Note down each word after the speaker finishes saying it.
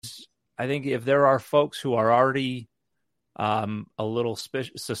I think if there are folks who are already a little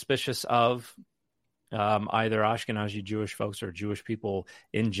suspicious of either Ashkenazi Jewish folks or Jewish people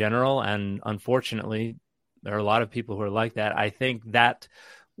in general, and unfortunately, there are a lot of people who are like that, I think that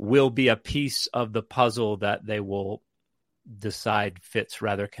will be a piece of the puzzle that they will decide fits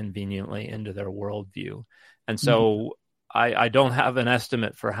rather conveniently into their worldview. And so I don't have an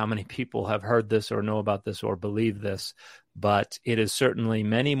estimate for how many people have heard this or know about this or believe this, but it is certainly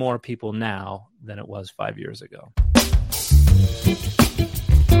many more people now than it was 5 years ago.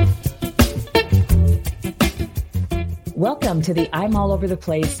 Welcome to the I'm All Over the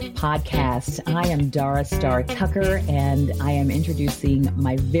Place podcast. I am Dara Starr Tucker, and I am introducing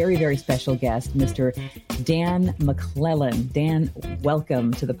my very, very special guest, Mr. Dan McClellan. Dan,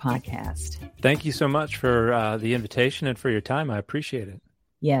 welcome to the podcast. Thank you so much for the invitation and for your time. I appreciate it.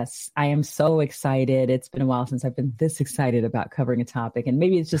 Yes, I am so excited. It's been a while since I've been this excited about covering a topic, and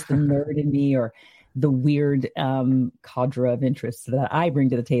maybe it's just the nerd in me or the weird cadre of interests that I bring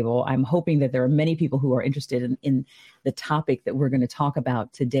to the table. I'm hoping that there are many people who are interested in the topic that we're going to talk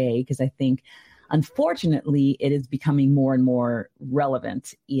about today, because I think, unfortunately, it is becoming more and more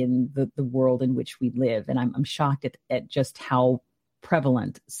relevant in the world in which we live. And I'm shocked at just how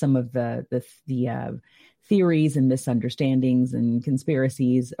prevalent some of the theories and misunderstandings and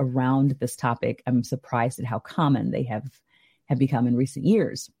conspiracies around this topic. I'm surprised at how common they have become in recent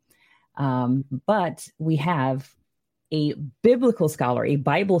years. But we have a biblical scholar, a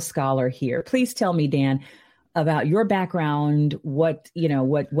Bible scholar here. Please tell me, Dan, about your background. What's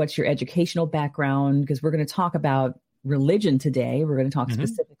your educational background? Because we're going to talk about religion today. We're going to talk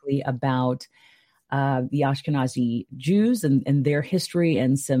specifically about the Ashkenazi Jews and their history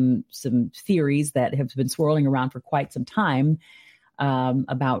and some theories that have been swirling around for quite some time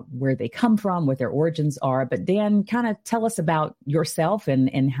about where they come from, what their origins are. But Dan, kind of tell us about yourself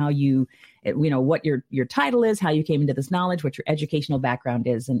and how what your title is, how you came into this knowledge, what your educational background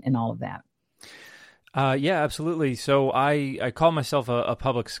is, and all of that. Yeah, absolutely. So I call myself a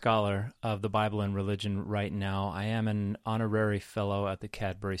public scholar of the Bible and religion right now. I am an honorary fellow at the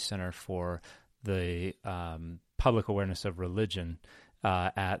Cadbury Center for the Public Awareness of Religion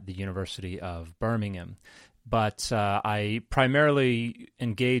at the University of Birmingham. But I primarily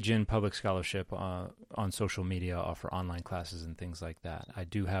engage in public scholarship on social media, offer online classes and things like that. I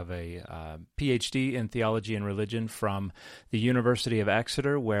do have a PhD in theology and religion from the University of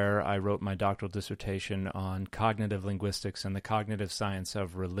Exeter, where I wrote my doctoral dissertation on cognitive linguistics and the cognitive science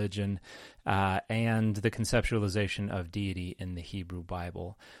of religion and the conceptualization of deity in the Hebrew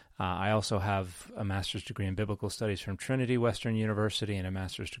Bible. I also have a master's degree in biblical studies from Trinity Western University and a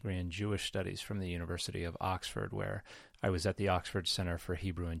master's degree in Jewish studies from the University of Oxford, where I was at the Oxford Center for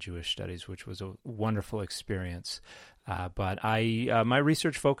Hebrew and Jewish Studies, which was a wonderful experience. But my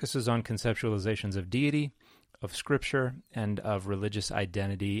research focuses on conceptualizations of deity, of Scripture, and of religious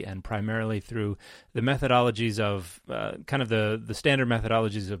identity, and primarily through the methodologies of kind of the standard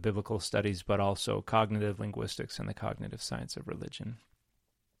methodologies of biblical studies, but also cognitive linguistics and the cognitive science of religion.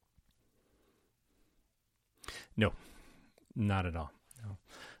 No, not at all. No.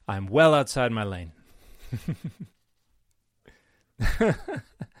 I'm well outside my lane.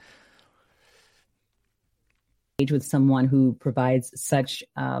 With someone who provides such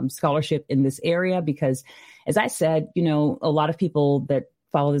scholarship in this area, because as I said, a lot of people that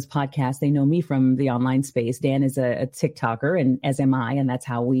follow this podcast, they know me from the online space. Dan is a TikToker, and as am I, and that's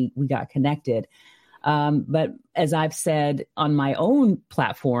how we got connected. But as I've said on my own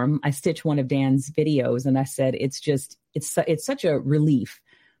platform, I stitched one of Dan's videos and I said, it's such a relief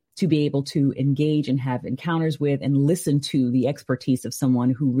to be able to engage and have encounters with and listen to the expertise of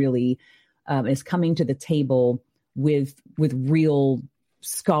someone who really is coming to the table with real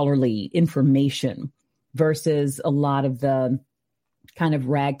scholarly information versus a lot of the kind of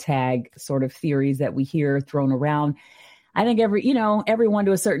ragtag sort of theories that we hear thrown around. I think everyone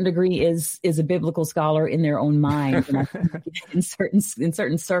to a certain degree is a biblical scholar in their own mind. And I think in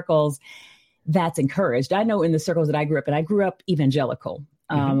certain circles, that's encouraged. I know in the circles that I grew up evangelical,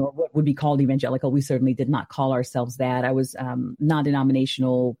 or what would be called evangelical. We certainly did not call ourselves that. I was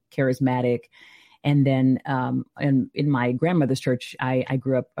non-denominational, charismatic. And then in my grandmother's church, I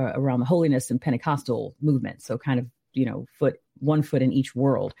grew up around the holiness and Pentecostal movement. So kind of, one foot in each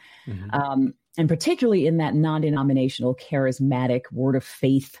world. And particularly in that non-denominational, charismatic, word of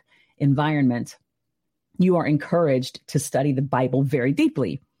faith environment, you are encouraged to study the Bible very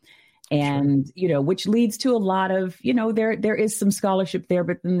deeply. And, which leads to a lot of, there is some scholarship there,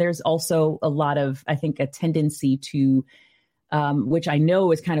 but then there's also a lot of, I think, a tendency to, which I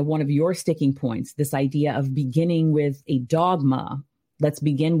know is kind of one of your sticking points, this idea of beginning with a dogma let's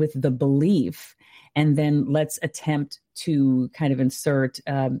begin with the belief, and then let's attempt to kind of insert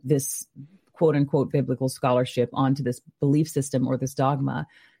this quote unquote biblical scholarship onto this belief system or this dogma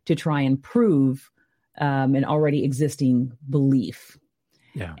to try and prove an already existing belief.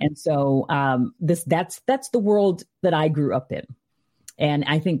 Yeah. And so that's the world that I grew up in. And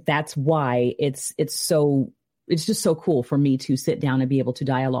I think that's why it's just so cool for me to sit down and be able to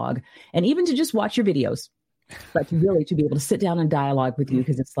dialogue, and even to just watch your videos, but really to be able to sit down and dialogue with you,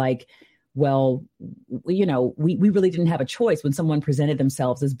 because it's like, well, we really didn't have a choice when someone presented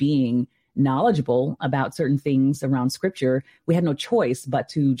themselves as being knowledgeable about certain things around scripture. We had no choice but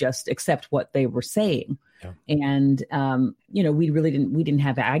to just accept what they were saying. Yeah. And, we didn't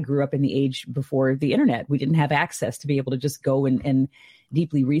have, I grew up in the age before the internet. We didn't have access to be able to just go and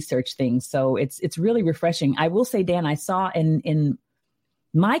deeply research things. So it's really refreshing. I will say, Dan, I saw in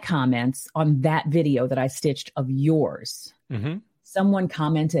my comments on that video that I stitched of yours, someone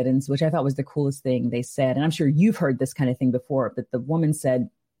commented, and which I thought was the coolest thing. They said, and I'm sure you've heard this kind of thing before, but the woman said,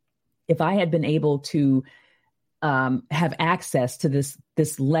 if I had been able to have access to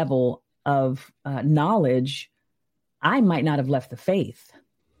this level of knowledge, I might not have left the faith,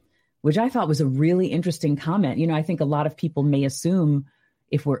 which I thought was a really interesting comment. I think a lot of people may assume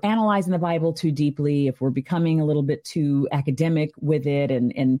if we're analyzing the Bible too deeply, if we're becoming a little bit too academic with it,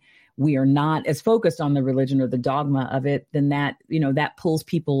 and we are not as focused on the religion or the dogma of it, then that pulls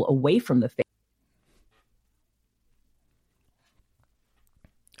people away from the faith.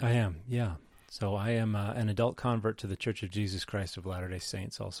 I am, yeah. So I am an adult convert to the Church of Jesus Christ of Latter-day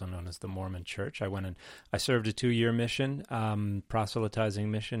Saints, also known as the Mormon Church. I served a 2-year mission, proselytizing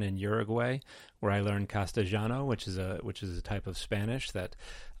mission in Uruguay, where I learned Castellano, which is a type of Spanish that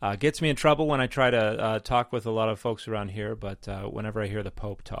gets me in trouble when I try to talk with a lot of folks around here. But whenever I hear the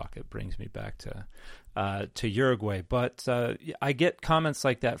Pope talk, it brings me back to Uruguay. But I get comments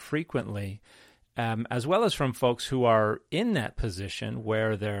like that frequently. As well as from folks who are in that position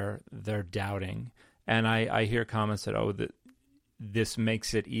where they're doubting, and I hear comments that this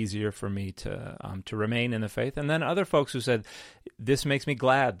makes it easier for me to remain in the faith, and then other folks who said this makes me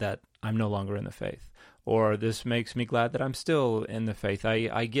glad that I'm no longer in the faith, or this makes me glad that I'm still in the faith.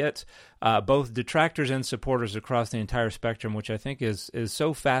 I get both detractors and supporters across the entire spectrum, which I think is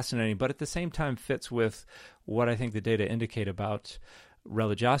so fascinating, but at the same time fits with what I think the data indicate about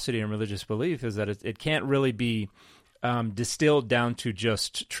religiosity and religious belief, is that it can't really be distilled down to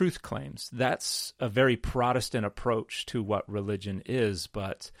just truth claims. That's a very Protestant approach to what religion is,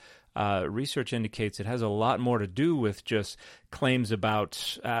 but research indicates it has a lot more to do with just claims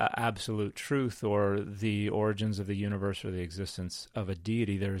about absolute truth or the origins of the universe or the existence of a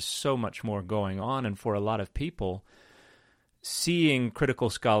deity. There's so much more going on, and for a lot of people, seeing critical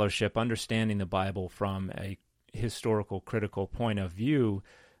scholarship, understanding the Bible from a historical critical point of view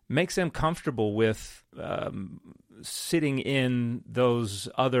makes them comfortable with sitting in those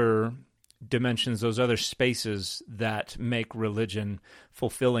other dimensions, those other spaces that make religion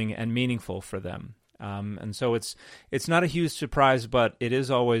fulfilling and meaningful for them. And so it's not a huge surprise, but it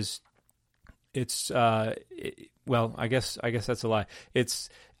is always, I guess that's a lie.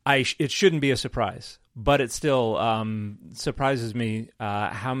 It shouldn't be a surprise, but it still surprises me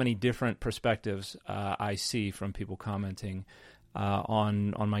how many different perspectives I see from people commenting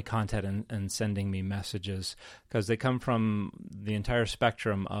on my content and sending me messages, because they come from the entire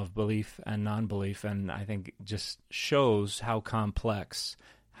spectrum of belief and non-belief, and I think it just shows how complex,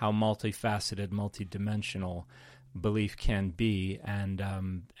 how multifaceted, multidimensional belief can be, and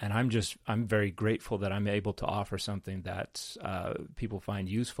I'm very grateful that I'm able to offer something that people find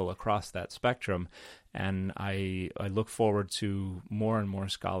useful across that spectrum, and I look forward to more and more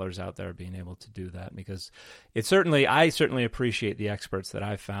scholars out there being able to do that, because I certainly appreciate the experts that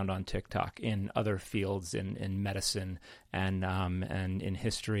I've found on TikTok in other fields, in medicine and in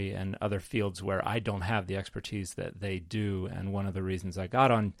history and other fields where I don't have the expertise that they do. And one of the reasons I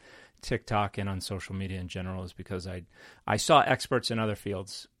got on TikTok and on social media in general is because I saw experts in other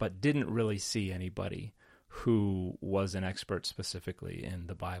fields, but didn't really see anybody who was an expert specifically in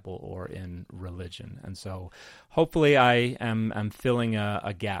the Bible or in religion. And so hopefully I am filling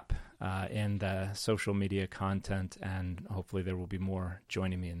a gap in the social media content, and hopefully there will be more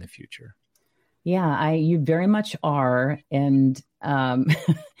joining me in the future. Yeah, you very much are. And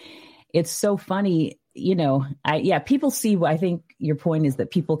it's so funny. People see I think your point is that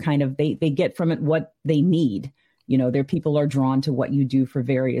people kind of, they get from it what they need. Their people are drawn to what you do for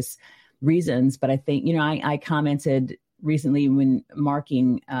various reasons. But I think, I commented recently when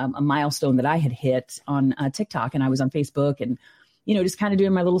marking a milestone that I had hit on TikTok, and I was on Facebook and, just kind of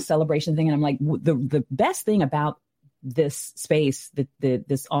doing my little celebration thing. And I'm like, the best thing about this space,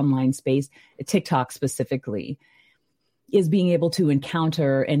 this online space, TikTok specifically, is being able to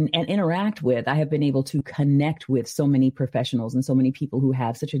encounter and interact with. I have been able to connect with so many professionals and so many people who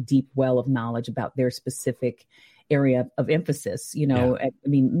have such a deep well of knowledge about their specific area of emphasis. I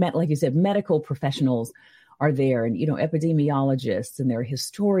mean, like you said, medical professionals are there, and, epidemiologists, and there are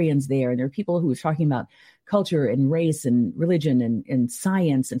historians there, and there are people who are talking about culture and race and religion and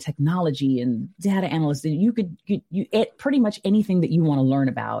science and technology and data analysts. And you pretty much anything that you want to learn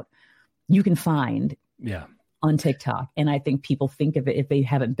about, you can find on TikTok. And I think people think of it, if they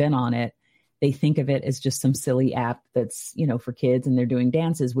haven't been on it, they think of it as just some silly app that's, for kids and they're doing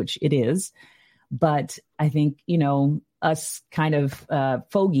dances, which it is. But I think, us kind of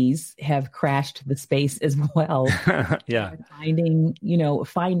fogies have crashed the space as well. Yeah.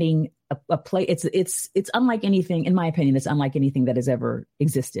 Finding a play. It's unlike anything, in my opinion, it's unlike anything that has ever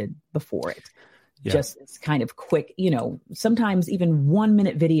existed before it. Yeah. Just it's kind of quick, sometimes even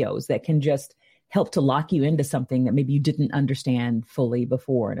 1-minute videos that can just help to lock you into something that maybe you didn't understand fully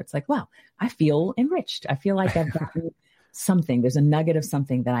before. And it's like, wow, I feel enriched. I feel like I've gotten something. There's a nugget of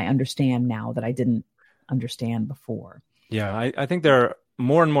something that I understand now that I didn't understand before. Yeah, I think there are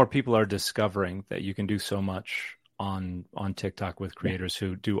more and more people are discovering that you can do so much on TikTok with creators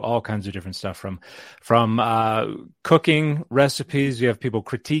who do all kinds of different stuff, from cooking recipes. You have people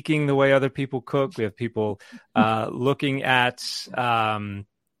critiquing the way other people cook. We have people looking at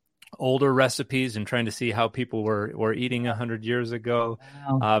older recipes and trying to see how people were eating 100 years ago.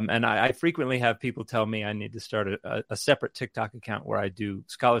 Wow. And I frequently have people tell me I need to start a separate TikTok account where I do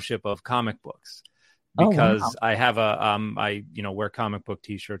scholarship of comic books, because I have I wear comic book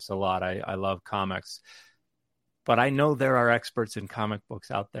t-shirts a lot. I love comics, but I know there are experts in comic books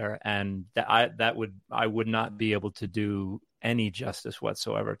out there, and I would not be able to do any justice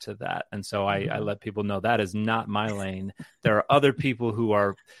whatsoever to that. And so I let people know that is not my lane. There are other people who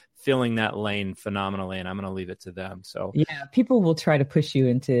are filling that lane phenomenally, and I'm going to leave it to them. So yeah, people will try to push you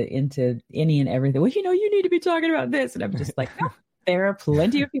into any and everything. Well, you need to be talking about this. And I'm just like, no, there are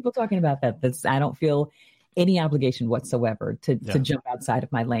plenty of people talking about that. I don't feel any obligation whatsoever to jump outside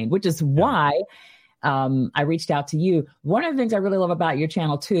of my lane, which is why I reached out to you. One of the things I really love about your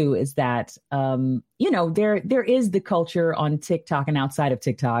channel too is that, there is the culture on TikTok and outside of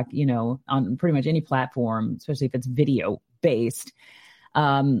TikTok, on pretty much any platform, especially if it's video based,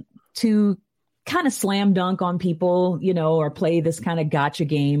 to kind of slam dunk on people, or play this kind of gotcha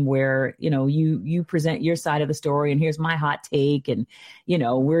game where, you present your side of the story and here's my hot take. And,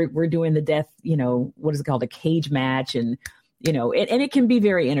 we're doing the death, what is it called? A cage match. And, and it can be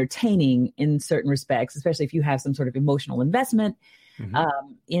very entertaining in certain respects, especially if you have some sort of emotional investment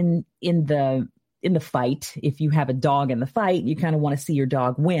in the fight. If you have a dog in the fight, you kind of want to see your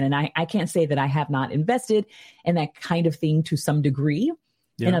dog win. And I can't say that I have not invested in that kind of thing to some degree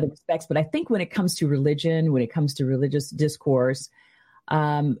in other respects. But I think when it comes to religion, when it comes to religious discourse,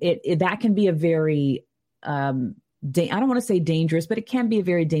 that can be a very, I don't want to say dangerous, but it can be a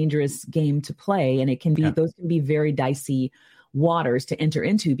very dangerous game to play. And it can be, those can be very dicey waters to enter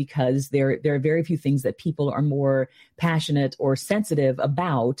into, because there are very few things that people are more passionate or sensitive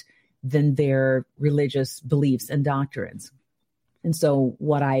about than their religious beliefs and doctrines. And so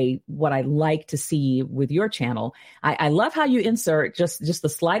what I like to see with your channel, I love how you insert just the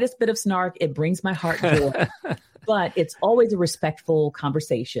slightest bit of snark. It brings my heart joy, but it's always a respectful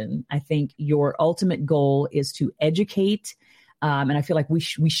conversation. I think your ultimate goal is to educate. And I feel like we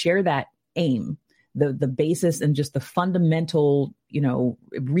share that aim, the basis and just the fundamental,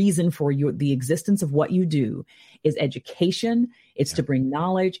 reason for the existence of what you do is education. It's to bring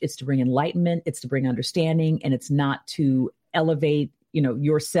knowledge. It's to bring enlightenment. It's to bring understanding. And it's not to elevate,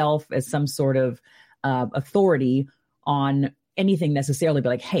 yourself as some sort of authority on anything necessarily, but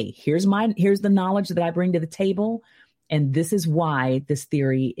like, hey, here's the knowledge that I bring to the table. And this is why this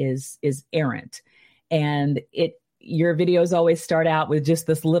theory is errant. And your videos always start out with just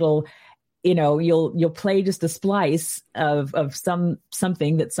this little, you'll play just a splice of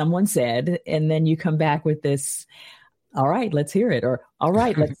something that someone said. And then you come back with this, all right, let's hear it. Or, all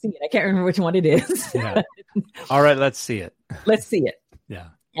right, let's see it. I can't remember which one it is. Yeah. All right, let's see it. Let's see it. Yeah.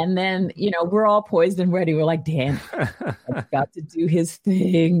 And then, we're all poised and ready. We're like, Dan, I've got to do his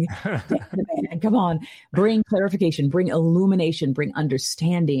thing. Dan, come on, bring clarification, bring illumination, bring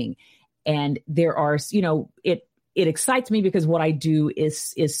understanding. And there are, it excites me because what I do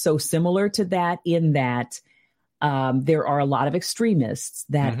is so similar to that, in that there are a lot of extremists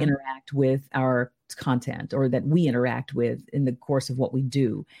that interact with our content, or that we interact with in the course of what we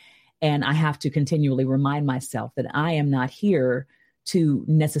do. And I have to continually remind myself that I am not here to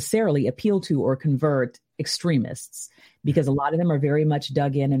necessarily appeal to or convert extremists, because a lot of them are very much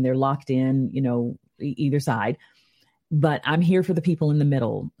dug in and they're locked in, either side. But I'm here for the people in the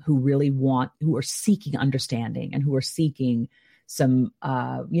middle who really who are seeking understanding and who are seeking some,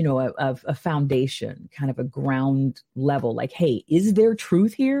 a foundation, kind of a ground level, like, hey, is there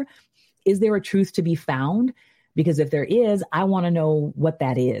truth here? Is there a truth to be found? Because if there is, I want to know what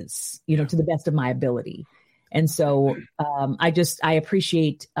that is, to the best of my ability. And so I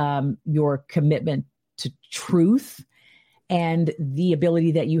appreciate your commitment to truth and the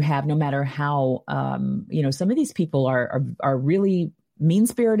ability that you have, no matter how, some of these people are really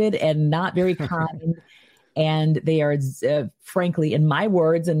mean-spirited and not very kind. And they are, frankly, in my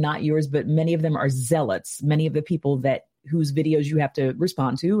words and not yours, but many of them are zealots. Many of the people whose videos you have to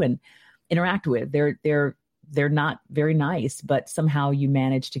respond to and interact with, they're not very nice, but somehow you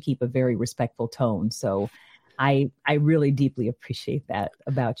manage to keep a very respectful tone. So I really deeply appreciate that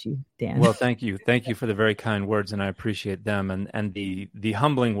about you, Dan. Well, thank you. Thank you for the very kind words, and I appreciate them and the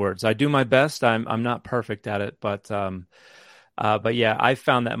humbling words. I do my best. I'm not perfect at it, but yeah, I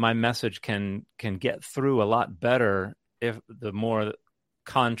found that my message can get through a lot better if the more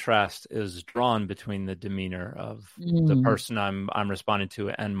contrast is drawn between the demeanor of the person I'm responding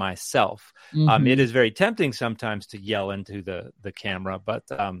to and myself. It is very tempting sometimes to yell into the camera,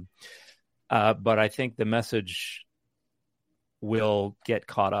 but I think the message will get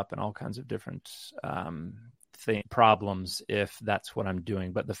caught up in all kinds of different problems if that's what I'm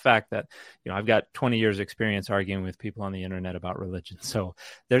doing. But the fact that, I've got 20 years experience arguing with people on the internet about religion. So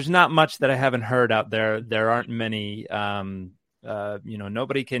there's not much that I haven't heard out there. There aren't many,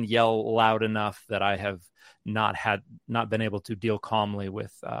 nobody can yell loud enough that I have not been able to deal calmly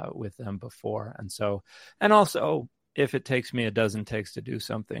with them before. And also, if it takes me a dozen takes to do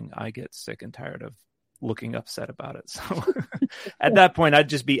something, I get sick and tired of looking upset about it. So at that point, I'd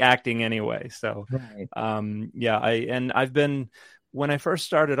just be acting anyway. So, right. When I first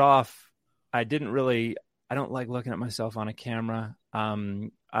started off, I don't like looking at myself on a camera.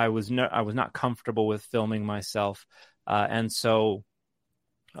 I was not comfortable with filming myself. And so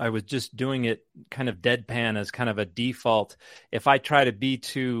I was just doing it kind of deadpan as kind of a default. If I try to be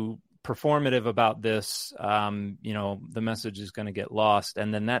too performative about this, the message is going to get lost.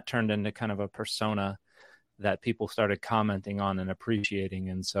 And then that turned into kind of a persona that people started commenting on and appreciating.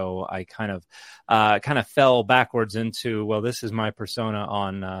 And so I kind of fell backwards into, well, this is my persona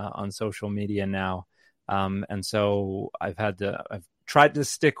on social media now. And so I've tried to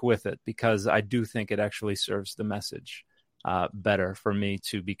stick with it because I do think it actually serves the message better for me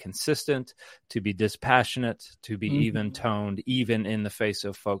to be consistent, to be dispassionate, to be even toned, even in the face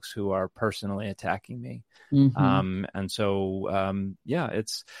of folks who are personally attacking me.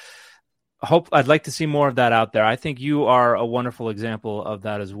 I'd like to see more of that out there. I think you are a wonderful example of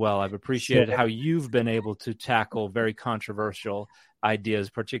that as well. I've appreciated how you've been able to tackle very controversial ideas,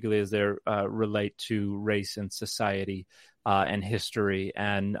 particularly as they relate to race and society and history,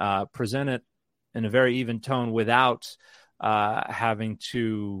 and present it in a very even tone without having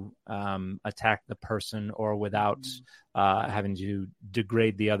to attack the person or without having to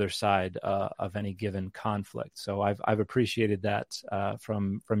degrade the other side of any given conflict. So I've appreciated that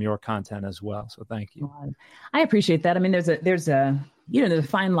from your content as well. So thank you. I appreciate that. I mean, there's a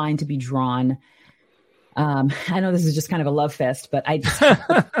fine line to be drawn. I know this is just kind of a love fest, but I just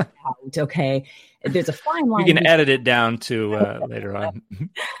out, okay. There's a fine line. You can edit it down to later on.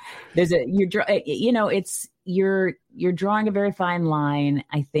 You're drawing a very fine line.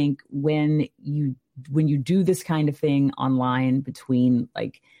 I think when you do this kind of thing online between,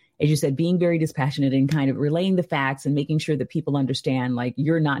 like, as you said, being very dispassionate and kind of relaying the facts and making sure that people understand, like,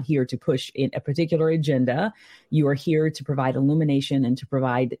 you're not here to push in a particular agenda. You are here to provide illumination and to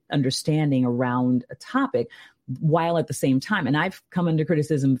provide understanding around a topic, while at the same time, and I've come under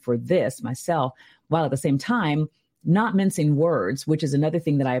criticism for this myself, while at the same time, not mincing words, which is another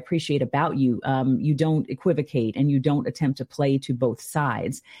thing that I appreciate about you. You don't equivocate and you don't attempt to play to both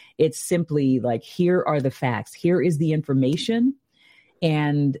sides. It's simply like, here are the facts. Here is the information.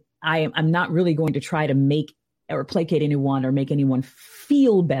 And I'm not really going to try to make or placate anyone or make anyone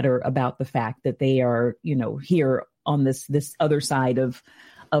feel better about the fact that they are, here on this other side of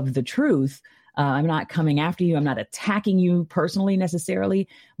the truth. I'm not coming after you. I'm not attacking you personally necessarily,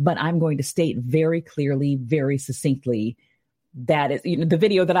 but I'm going to state very clearly, very succinctly that is, the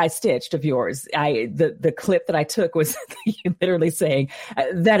video that I stitched of yours. The clip that I took was you literally saying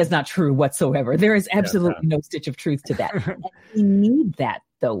that is not true whatsoever. There is absolutely no stitch of truth to that. And we need that,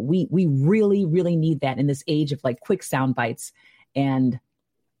 though. We really, really need that in this age of like quick sound bites, and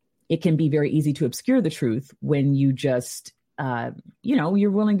it can be very easy to obscure the truth when you just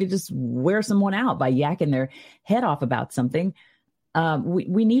you're willing to just wear someone out by yakking their head off about something.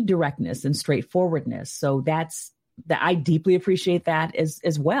 We need directness and straightforwardness. So I deeply appreciate that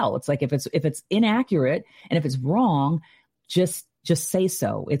as well. It's like if it's inaccurate and if it's wrong, just say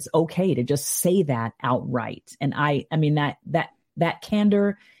so. It's okay to just say that outright. And I mean that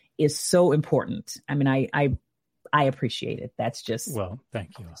candor is so important. I mean, I appreciate it. That's just, well,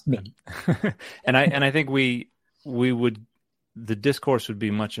 thank you. Me. And I think the discourse would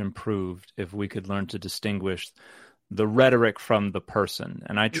be much improved if we could learn to distinguish the rhetoric from the person.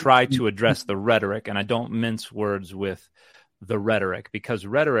 And I try to address the rhetoric, and I don't mince words with the rhetoric, because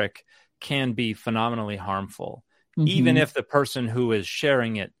rhetoric can be phenomenally harmful, even if the person who is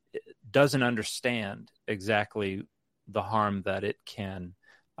sharing it doesn't understand exactly the harm that it can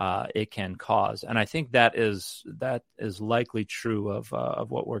cause. And I think that is likely true of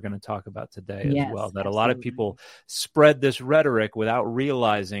what we're going to talk about today as well. That absolutely. A lot of people spread this rhetoric without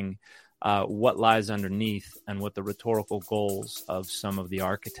realizing what lies underneath and what the rhetorical goals of some of the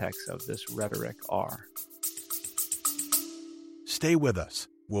architects of this rhetoric are. Stay with us.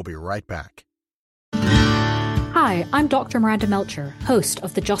 We'll be right back. Hi, I'm Dr. Miranda Melcher, host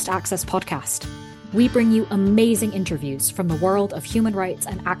of the Just Access podcast. We bring you amazing interviews from the world of human rights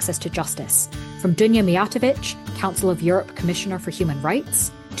and access to justice, from Dunya Mijatovic, Council of Europe Commissioner for Human Rights,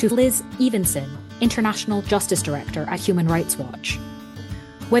 to Liz Evenson, International Justice Director at Human Rights Watch.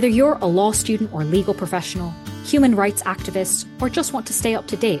 Whether you're a law student or legal professional, human rights activist, or just want to stay up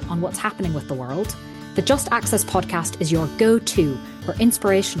to date on what's happening with the world, the Just Access podcast is your go-to for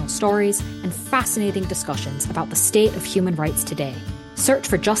inspirational stories and fascinating discussions about the state of human rights today. Search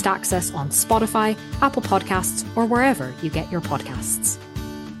for Just Access on Spotify, Apple Podcasts, or wherever you get your podcasts.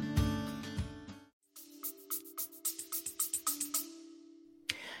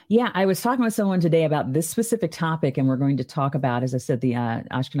 Yeah, I was talking with someone today about this specific topic, and we're going to talk about, as I said, the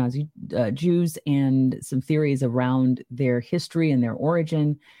Ashkenazi Jews and some theories around their history and their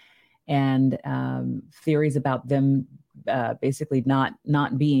origin, and theories about them basically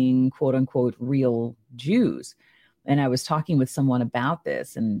not being quote unquote real Jews. And I was talking with someone about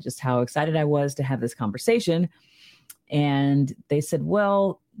this and just how excited I was to have this conversation. And they said,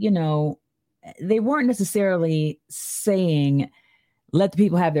 well, they weren't necessarily saying, let the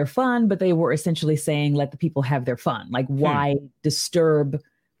people have their fun, but they were essentially saying, let the people have their fun. Like, why disturb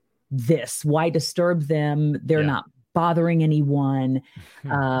this? Why disturb them? They're not bothering anyone.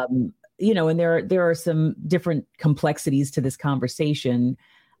 And there are some different complexities to this conversation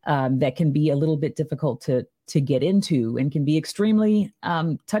that can be a little bit difficult to get into and can be extremely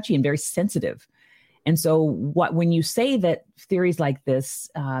touchy and very sensitive. And so when you say that theories like this,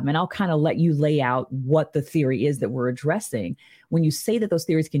 and I'll kind of let you lay out what the theory is that we're addressing, when you say that those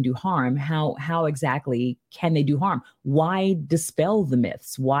theories can do harm, how exactly can they do harm? Why dispel the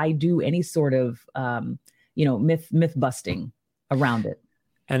myths? Why do any sort of, myth busting around it?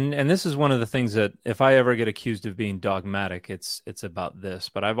 And this is one of the things that if I ever get accused of being dogmatic, it's about this.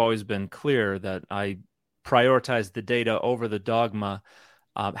 But I've always been clear that I prioritize the data over the dogma.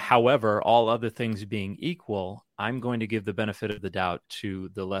 However, all other things being equal, I'm going to give the benefit of the doubt to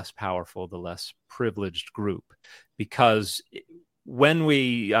the less powerful, the less privileged group, because when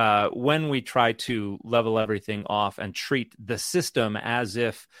we try to level everything off and treat the system as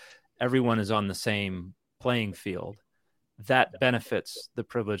if everyone is on the same playing field, that benefits the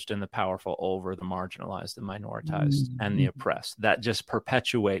privileged and the powerful over the marginalized, the minoritized, and the oppressed. That just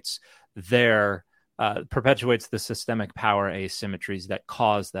perpetuates the systemic power asymmetries that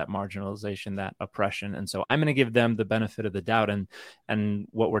cause that marginalization, that oppression. And so I'm going to give them the benefit of the doubt. And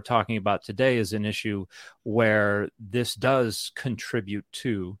what we're talking about today is an issue where this does contribute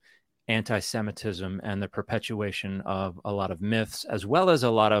to anti-Semitism and the perpetuation of a lot of myths, as well as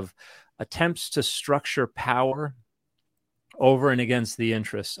a lot of attempts to structure power over and against the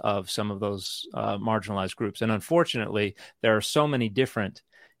interests of some of those marginalized groups. And unfortunately, there are so many different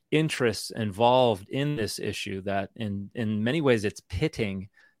interests involved in this issue that in many ways it's pitting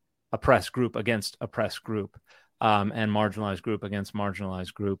oppressed group against oppressed group, and marginalized group against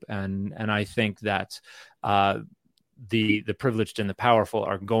marginalized group. And I think that the privileged and the powerful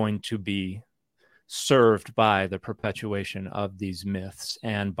are going to be served by the perpetuation of these myths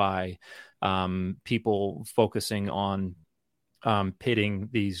and by people focusing on pitting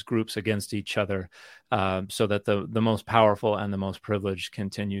these groups against each other, so that the most powerful and the most privileged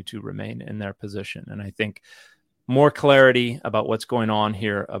continue to remain in their position. And I think more clarity about what's going on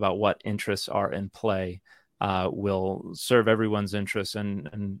here, about what interests are in play, will serve everyone's interests,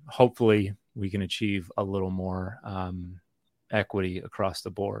 and hopefully we can achieve a little more equity across the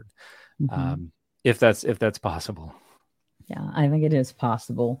board, if that's possible. Yeah, I think it is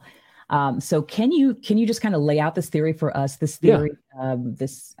possible. So can you just kind of lay out this theory for us? This Yeah. theory,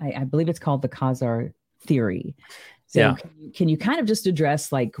 I believe it's called the Khazar theory. So Yeah. can you kind of just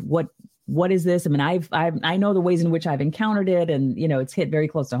address like what is this? I mean, I know the ways in which I've encountered it, and it's hit very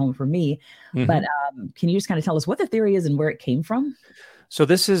close to home for me. But can you just kind of tell us what the theory is and where it came from? So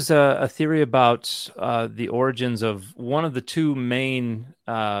this is a theory about the origins of one of the two main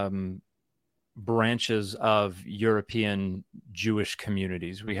branches of European Jewish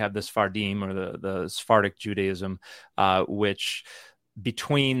communities. We have the Sephardim, or the Sephardic Judaism, which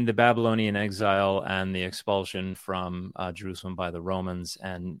between the Babylonian exile and the expulsion from Jerusalem by the Romans,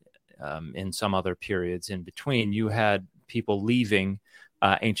 and in some other periods in between, you had people leaving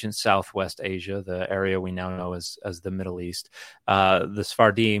ancient Southwest Asia, the area we now know as the Middle East. The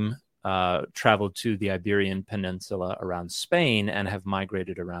Sephardim traveled to the Iberian Peninsula around Spain and have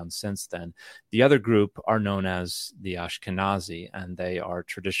migrated around since then. The other group are known as the Ashkenazi, and they are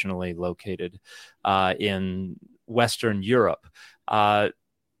traditionally located in Western Europe.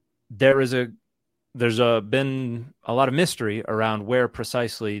 There's been a lot of mystery around where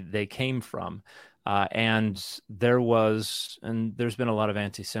precisely they came from. And there's been a lot of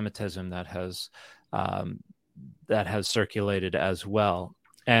anti-Semitism that has circulated as well.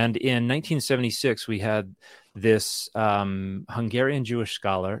 And in 1976, we had this Hungarian Jewish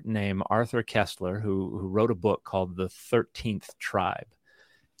scholar named Arthur Kessler who wrote a book called The 13th Tribe.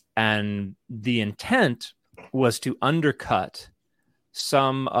 And the intent was to undercut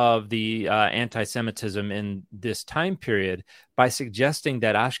some of the anti-Semitism in this time period by suggesting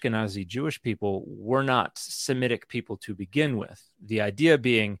that Ashkenazi Jewish people were not Semitic people to begin with. The idea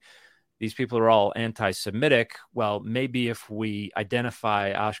being these people are all anti-Semitic. Well, maybe if we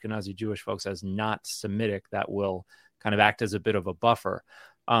identify Ashkenazi Jewish folks as not Semitic, that will kind of act as a bit of a buffer.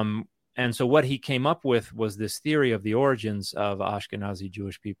 And so what he came up with was this theory of the origins of Ashkenazi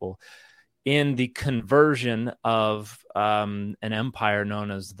Jewish people in the conversion of an empire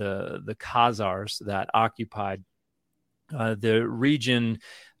known as the Khazars that occupied the region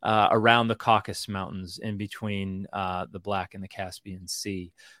around the Caucasus Mountains in between the Black and the Caspian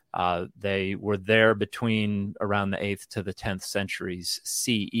Sea. They were there between around the 8th to the 10th centuries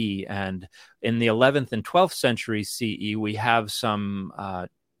CE. And in the 11th and 12th centuries CE, we have some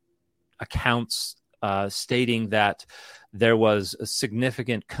accounts stating that there was a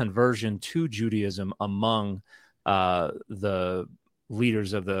significant conversion to Judaism among the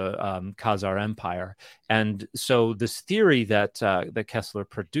leaders of the Khazar Empire. And so this theory that Kessler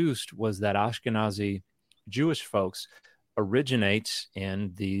produced was that Ashkenazi Jewish folks originate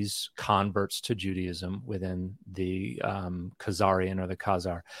in these converts to Judaism within the Khazarian or the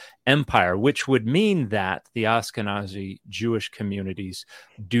Khazar Empire, which would mean that the Ashkenazi Jewish communities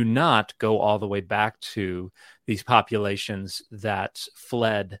do not go all the way back to these populations that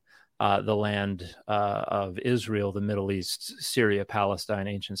fled the land of Israel, the Middle East, Syria, Palestine,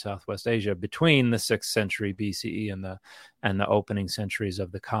 ancient Southwest Asia, between the 6th century BCE and the opening centuries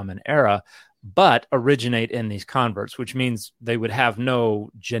of the Common Era, but originate in these converts, which means they would have no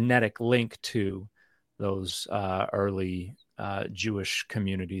genetic link to those early Jewish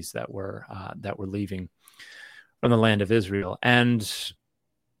communities that were leaving from the land of Israel. And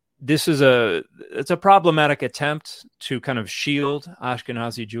this is it's a problematic attempt to kind of shield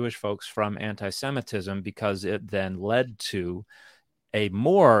Ashkenazi Jewish folks from anti-Semitism, because it then led to a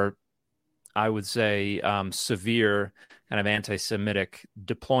more, I would say, severe kind of anti-Semitic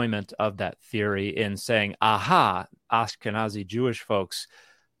deployment of that theory in saying, aha, Ashkenazi Jewish folks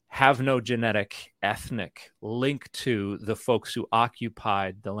have no genetic ethnic link to the folks who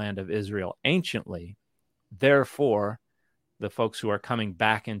occupied the land of Israel anciently. Therefore, the folks who are coming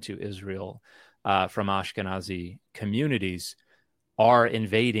back into Israel from Ashkenazi communities are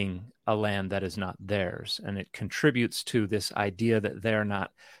invading a land that is not theirs. And it contributes to this idea that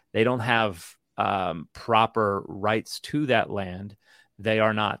they don't have proper rights to that land. They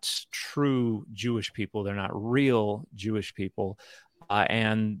are not true Jewish people. They're not real Jewish people.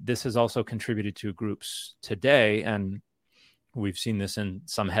 And this has also contributed to groups today. And we've seen this in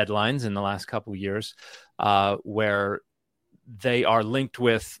some headlines in the last couple of years, where they are linked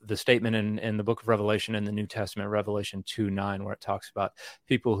with the statement in the book of Revelation, in the New Testament, Revelation 2:9, where it talks about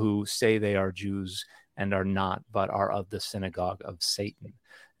people who say they are Jews and are not, but are of the synagogue of Satan.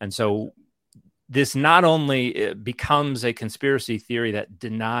 And so this not only becomes a conspiracy theory that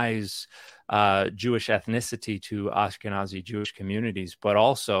denies Jewish ethnicity to Ashkenazi Jewish communities, but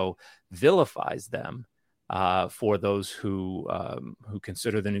also vilifies them for those who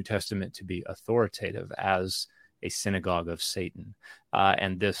consider the New Testament to be authoritative, as a synagogue of Satan.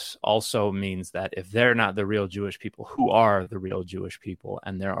 And this also means that if they're not the real Jewish people, who are the real Jewish people?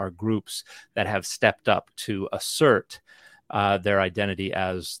 And there are groups that have stepped up to assert their identity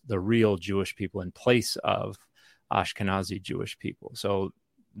as the real Jewish people in place of Ashkenazi Jewish people. So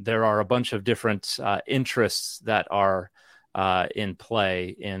there are a bunch of different interests that are in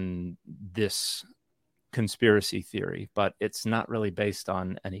play in this conspiracy theory, but it's not really based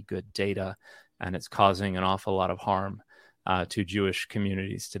on any good data, and it's causing an awful lot of harm to Jewish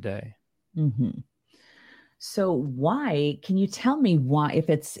communities today. Mm-hmm. So why, can you tell me why, if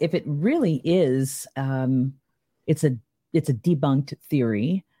it really is, it's a debunked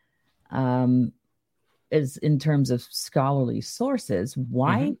theory, as in terms of scholarly sources,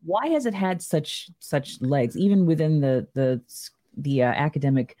 why has it had such legs, even within the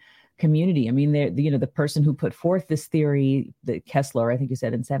academic community? I mean, the person who put forth this theory, the Kessler, I think you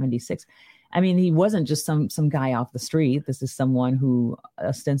said in 1976. I mean, he wasn't just some guy off the street. This is someone who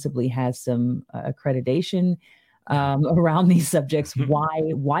ostensibly has some accreditation around these subjects.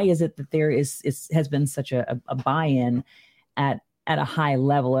 Why is it that there has been such a buy-in at a high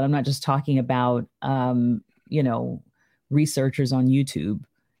level? And I'm not just talking about researchers on YouTube,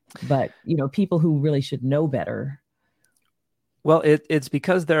 but people who really should know better. Well, it's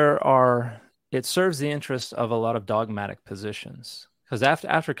because it serves the interest of a lot of dogmatic positions. Because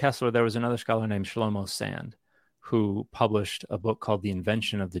after Kessler, there was another scholar named Shlomo Sand who published a book called The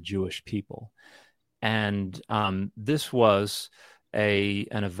Invention of the Jewish People. And this was an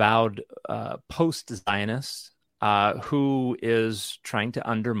avowed post-Zionist who is trying to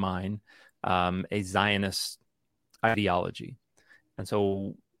undermine a Zionist ideology. And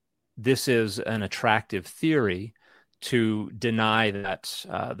so this is an attractive theory to deny that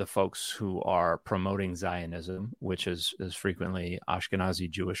the folks who are promoting Zionism, which is frequently Ashkenazi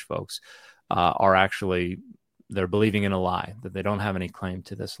Jewish folks, are actually, they're believing in a lie, that they don't have any claim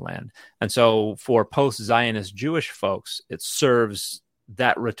to this land. And so for post-Zionist Jewish folks, it serves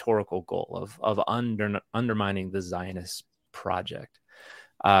that rhetorical goal of undermining the Zionist project.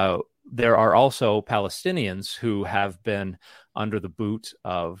 There are also Palestinians who have been under the boot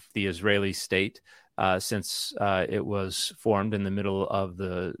of the Israeli state since it was formed in the middle of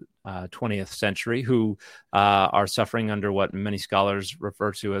the 20th century, who are suffering under what many scholars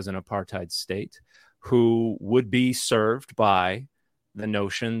refer to as an apartheid state, who would be served by the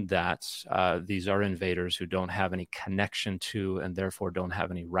notion that these are invaders who don't have any connection to and therefore don't have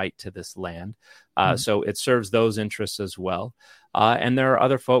any right to this land. So it serves those interests as well. And there are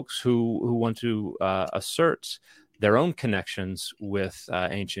other folks who want to assert their own connections with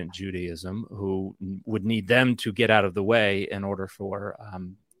ancient Judaism, who would need them to get out of the way in order for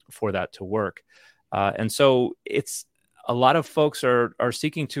that to work. And so it's a lot of folks are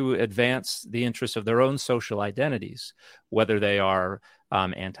seeking to advance the interests of their own social identities, whether they are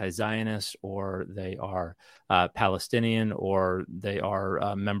anti-Zionist or they are Palestinian or they are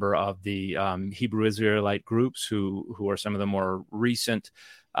a member of the Hebrew Israelite groups who are some of the more recent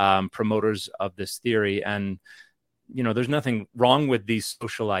promoters of this theory. And there's nothing wrong with these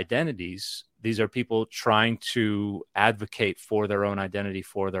social identities. These are people trying to advocate for their own identity,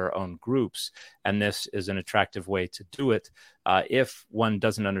 for their own groups. And this is an attractive way to do it if one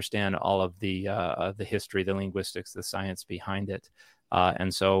doesn't understand all of the history, the linguistics, the science behind it.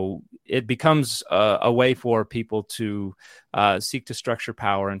 And so it becomes a way for people to seek to structure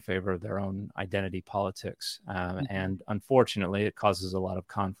power in favor of their own identity politics. And unfortunately, it causes a lot of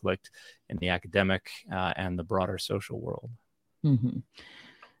conflict in the academic and the broader social world. Mm-hmm.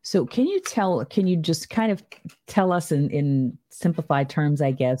 So can you just kind of tell us in simplified terms,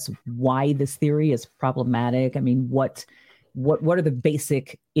 I guess, why this theory is problematic? I mean, what are the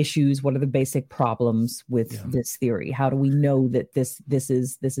basic issues? What are the basic problems with this theory? How do we know that this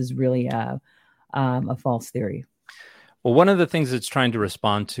is really a false theory? Well, one of the things it's trying to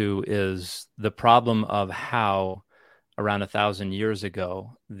respond to is the problem of how around 1,000 years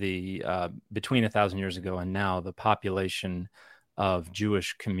ago, between 1,000 years ago and now, the population of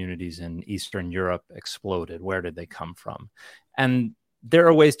Jewish communities in Eastern Europe exploded. Where did they come from? And there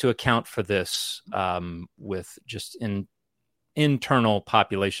are ways to account for this with just internal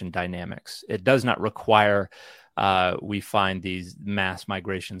population dynamics. It does not require we find these mass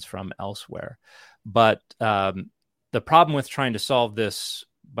migrations from elsewhere. But the problem with trying to solve this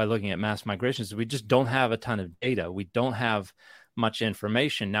by looking at mass migrations is we just don't have a ton of data. We don't have much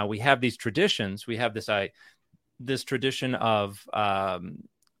information. Now we have these traditions. We have this tradition of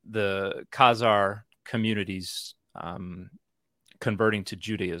the Khazar communities converting to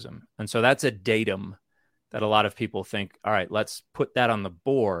Judaism. And so that's a datum that a lot of people think, all right, let's put that on the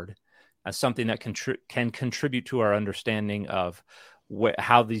board as something that can contribute to our understanding of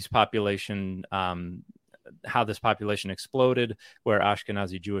how this population exploded, where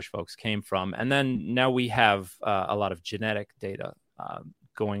Ashkenazi Jewish folks came from. And then now we have a lot of genetic data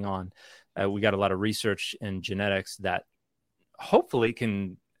going on. We got a lot of research in genetics that hopefully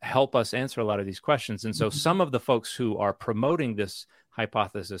can help us answer a lot of these questions. And so some of the folks who are promoting this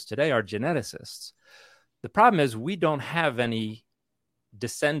hypothesis today are geneticists. The problem is we don't have any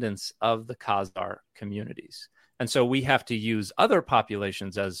descendants of the Khazar communities. And so we have to use other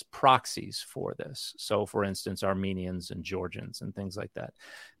populations as proxies for this. So, for instance, Armenians and Georgians and things like that.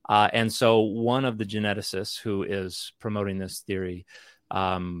 And so one of the geneticists who is promoting this theory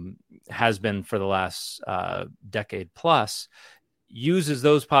has been for the last decade plus, uses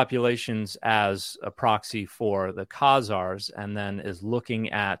those populations as a proxy for the Khazars, and then is looking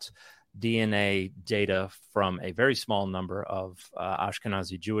at DNA data from a very small number of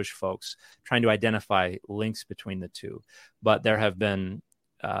Ashkenazi Jewish folks, trying to identify links between the two. But there have been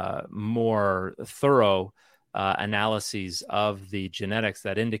more thorough analyses of the genetics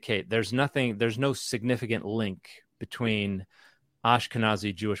that indicate there's no significant link between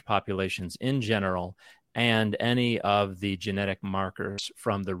Ashkenazi Jewish populations in general and any of the genetic markers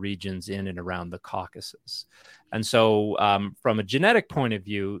from the regions in and around the Caucasus. And so from a genetic point of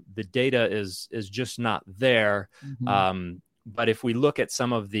view, the data is just not there. But if we look at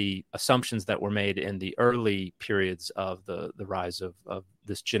some of the assumptions that were made in the early periods of the rise of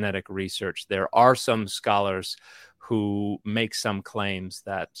this genetic research, there are some scholars who make some claims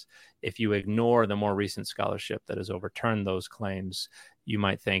that if you ignore the more recent scholarship that has overturned those claims, you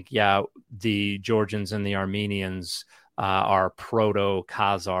might think, yeah, the Georgians and the Armenians are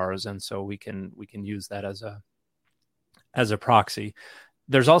proto-Khazars, and so we can use that as a proxy.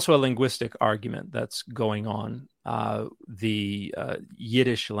 There's also a linguistic argument that's going on. The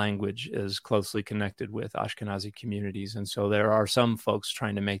Yiddish language is closely connected with Ashkenazi communities, and so there are some folks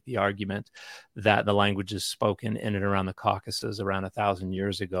trying to make the argument that the languages spoken in and around the Caucasus around 1,000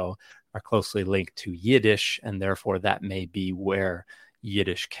 years ago are closely linked to Yiddish, and therefore that may be where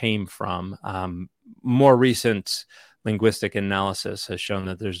Yiddish came from. More recent linguistic analysis has shown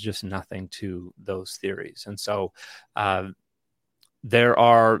that there's just nothing to those theories, and so there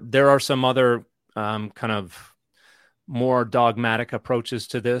are some other kind of more dogmatic approaches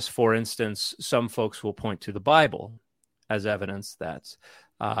to this. For instance, some folks will point to the Bible as evidence that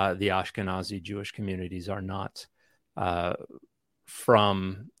the Ashkenazi Jewish communities are not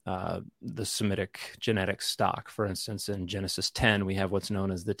from the Semitic genetic stock. For instance, in Genesis 10, we have what's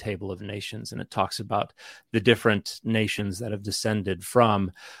known as the Table of Nations, and it talks about the different nations that have descended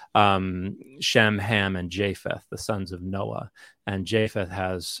from Shem, Ham, and Japheth, the sons of Noah. And Japheth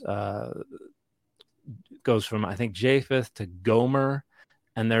goes from, I think, Japheth to Gomer,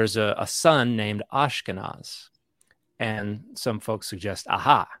 and there's a son named Ashkenaz. And some folks suggest,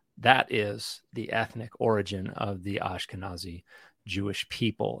 that is the ethnic origin of the Ashkenazi Jewish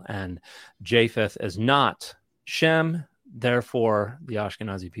people. And Japheth is not Shem, therefore the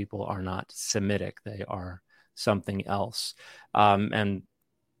Ashkenazi people are not Semitic. They are something else. And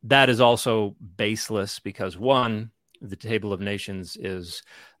that is also baseless because, one, the Table of Nations is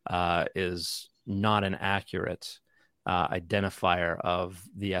not an accurate identifier of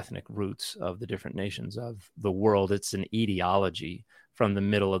the ethnic roots of the different nations of the world. It's an etiology from the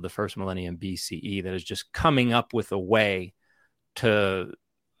middle of the first millennium BCE that is just coming up with a way to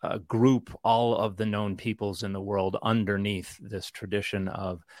group all of the known peoples in the world underneath this tradition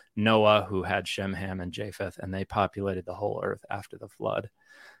of Noah, who had Shem, Ham, and Japheth, and they populated the whole earth after the flood.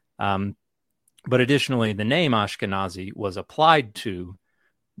 But additionally, the name Ashkenazi was applied to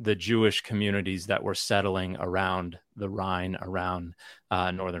the Jewish communities that were settling around the Rhine, around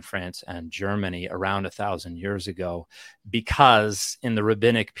northern France and Germany around 1,000 years ago, because in the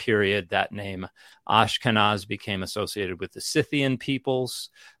rabbinic period, that name Ashkenaz became associated with the Scythian peoples,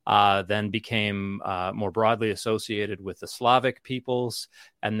 then became more broadly associated with the Slavic peoples.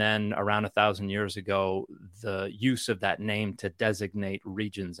 And then around 1,000 years ago, the use of that name to designate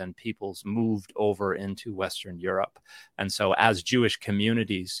regions and peoples moved over into Western Europe. And so as Jewish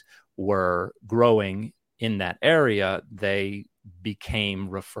communities were growing in that area, they became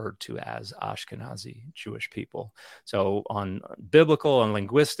referred to as Ashkenazi Jewish people. So on biblical, on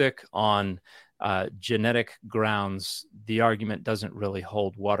linguistic, on genetic grounds, the argument doesn't really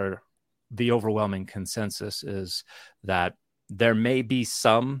hold water. The overwhelming consensus is that there may be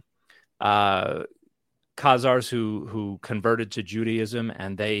some Khazars who converted to Judaism,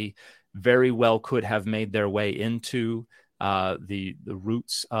 and they very well could have made their way into the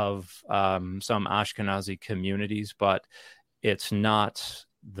roots of some Ashkenazi communities, but it's not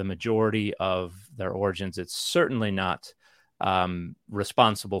the majority of their origins. It's certainly not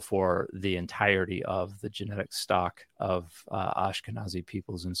responsible for the entirety of the genetic stock of Ashkenazi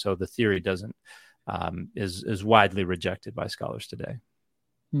peoples, and so the theory is widely rejected by scholars today.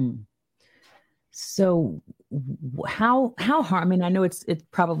 So, how hard? I mean, I know it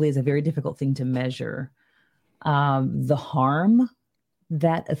probably is a very difficult thing to measure the harm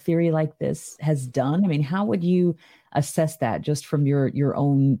that a theory like this has done. I mean, how would you assess that just from your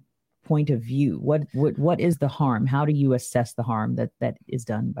own point of view? What is the harm? How do you assess the harm that is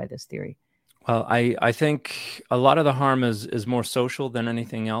done by this theory? Well, I think a lot of the harm is more social than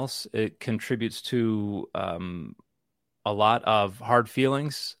anything else. It contributes to a lot of hard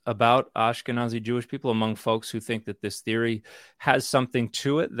feelings about Ashkenazi Jewish people among folks who think that this theory has something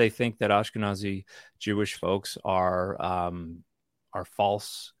to it. They think that Ashkenazi Jewish folks are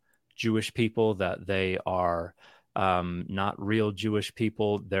false Jewish people, that they are not real Jewish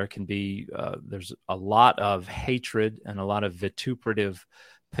people. There can be there's a lot of hatred and a lot of vituperative,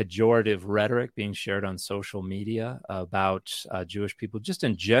 pejorative rhetoric being shared on social media about Jewish people just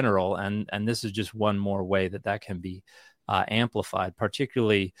in general, and this is just one more way that can be amplified,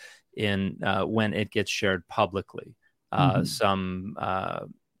 particularly in when it gets shared publicly. Some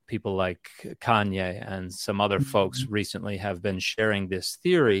people like Kanye and some other folks recently have been sharing this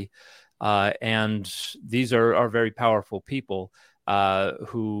theory, and these are very powerful people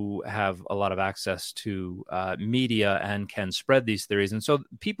who have a lot of access to media and can spread these theories. And so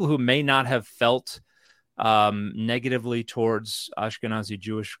people who may not have felt negatively towards Ashkenazi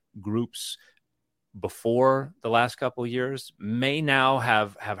Jewish groups before the last couple of years may now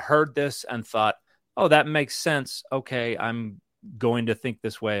have heard this and thought, oh, that makes sense. Okay, I'm going to think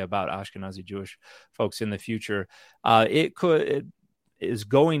this way about Ashkenazi Jewish folks in the future. It is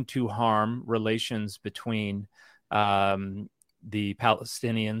going to harm relations between the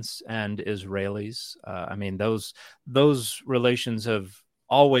Palestinians and Israelis. I mean, those relations have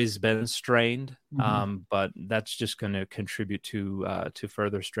always been strained, but that's just going to contribute to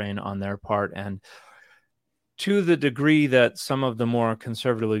further strain on their part. And to the degree that some of the more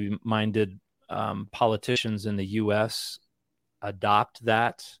conservatively minded politicians in the U.S. adopt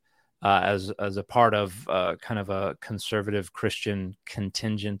that as a part of kind of a conservative Christian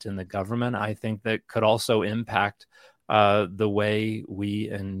contingent in the government, I think that could also impact the way we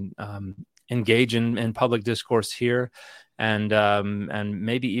engage in public discourse here, and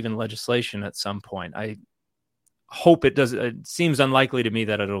maybe even legislation at some point. I hope it does. It seems unlikely to me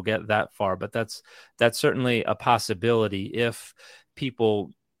that it'll get that far, but that's certainly a possibility if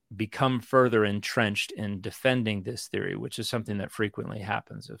people become further entrenched in defending this theory, which is something that frequently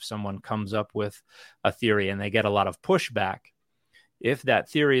happens. If someone comes up with a theory and they get a lot of pushback, if that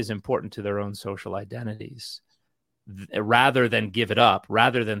theory is important to their own social identities, rather than give it up,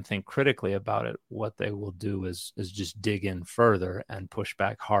 rather than think critically about it, what they will do is just dig in further and push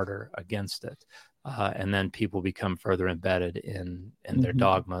back harder against it. And then people become further embedded in their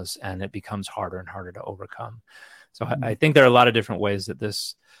dogmas, and it becomes harder and harder to overcome. So I think there are a lot of different ways that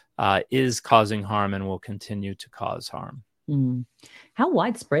this is causing harm and will continue to cause harm. How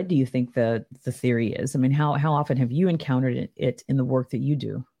widespread do you think the theory is? I mean, how often have you encountered it in the work that you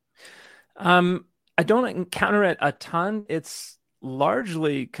do? I don't encounter it a ton. It's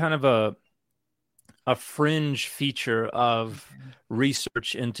largely kind of a fringe feature of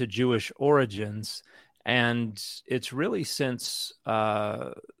research into Jewish origins. And it's really since,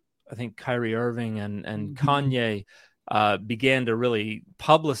 I think, Kyrie Irving and Kanye began to really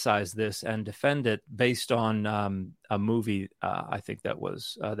publicize this and defend it based on a movie, I think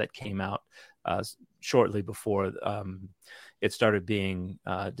that came out shortly before it started being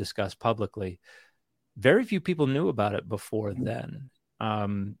discussed publicly. Very few people knew about it before then.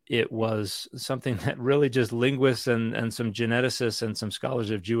 It was something that really just linguists and some geneticists and some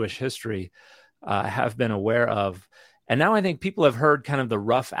scholars of Jewish history have been aware of. And now I think people have heard kind of the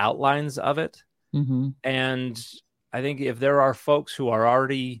rough outlines of it. And I think if there are folks who are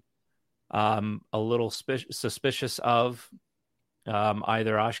already a little suspicious of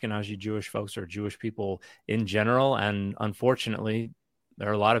either Ashkenazi Jewish folks or Jewish people in general, and unfortunately, there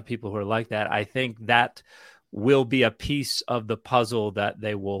are a lot of people who are like that, I think that will be a piece of the puzzle that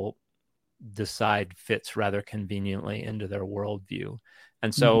they will decide fits rather conveniently into their worldview.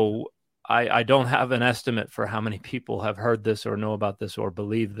 And so I don't have an estimate for how many people have heard this or know about this or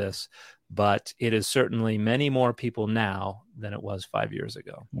believe this, but it is certainly many more people now than it was 5 years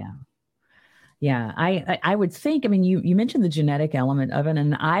ago. Yeah. I would think, I mean, you mentioned the genetic element of it,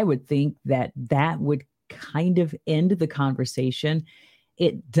 and I would think that would kind of end the conversation.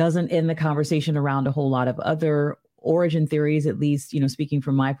 It doesn't end the conversation around a whole lot of other origin theories, at least, speaking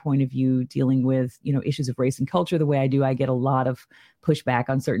from my point of view, dealing with, issues of race and culture the way I do, I get a lot of pushback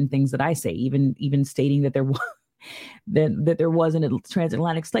on certain things that I say, even stating that there was that there wasn't a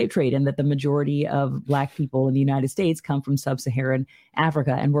transatlantic slave trade and that the majority of Black people in the United States come from sub-Saharan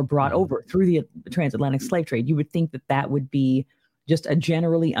Africa and were brought over through the transatlantic slave trade. You would think that that would be just a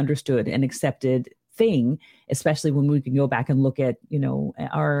generally understood and accepted thing, especially when we can go back and look at,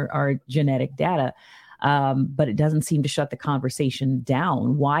 our genetic data. But it doesn't seem to shut the conversation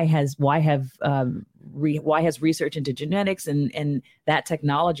down. Why has research into genetics and that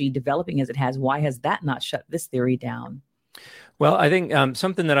technology developing as it has, why has that not shut this theory down? Well, I think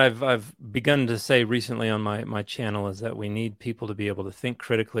something that I've begun to say recently on my channel is that we need people to be able to think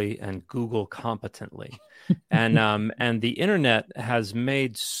critically and Google competently. And the internet has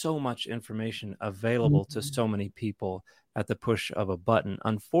made so much information available to so many people at the push of a button.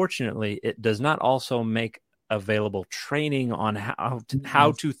 Unfortunately, it does not also make available training on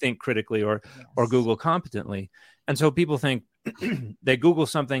how to think critically or Google competently. And so people think they Google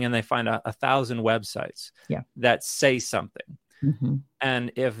something and they find 1,000 websites that say something. Mm-hmm.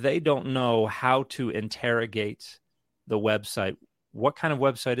 And if they don't know how to interrogate the website, what kind of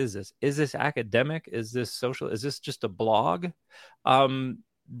website is this? Is this academic? Is this social? Is this just a blog?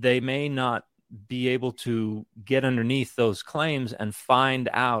 They may not be able to get underneath those claims and find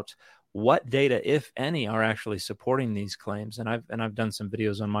out what data, if any, are actually supporting these claims. And I've done some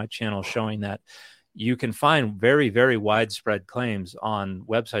videos on my channel showing that you can find very, very widespread claims on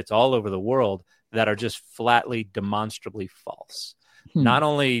websites all over the world that are just flatly, demonstrably false. Not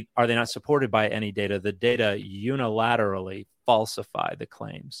only are they not supported by any data, the data unilaterally falsify the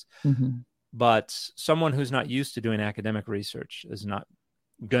claims. But someone who's not used to doing academic research is not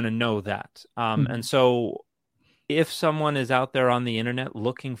going to know that. And so if someone is out there on the internet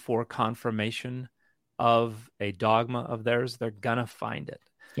looking for confirmation of a dogma of theirs, they're going to find it.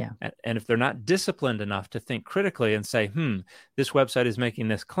 Yeah. And if they're not disciplined enough to think critically and say, this website is making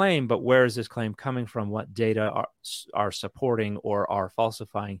this claim, but where is this claim coming from? What data are supporting or are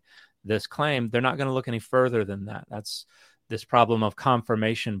falsifying this claim? They're not going to look any further than that. That's this problem of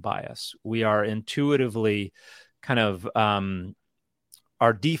confirmation bias. We are intuitively kind of,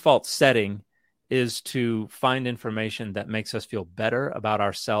 our default setting is to find information that makes us feel better about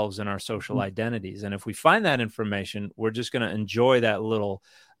ourselves and our social identities. And if we find that information, we're just going to enjoy that little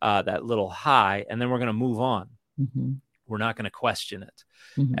high, and then we're going to move on. We're not going to question it.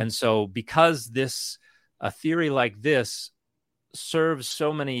 And so because a theory like this serves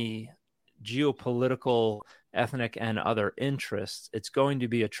so many geopolitical, ethnic, and other interests, it's going to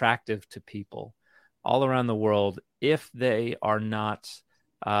be attractive to people all around the world if they are not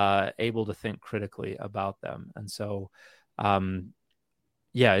able to think critically about them. And so,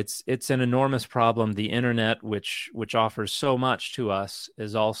 it's an enormous problem. The internet, which offers so much to us,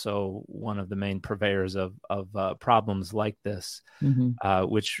 is also one of the main purveyors of problems like this,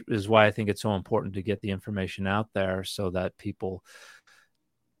 which is why I think it's so important to get the information out there so that people,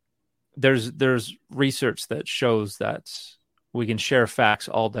 there's research that shows that we can share facts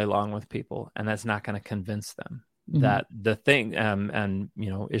all day long with people, and that's not going to convince them. That the thing and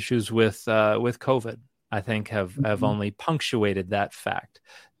issues with COVID, I think have only punctuated that fact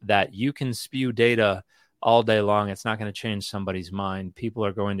that you can spew data all day long. It's not going to change somebody's mind. People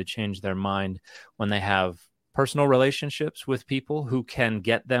are going to change their mind when they have personal relationships with people who can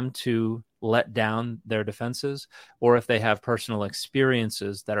get them to let down their defenses, or if they have personal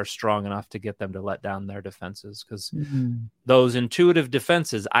experiences that are strong enough to get them to let down their defenses. Because those intuitive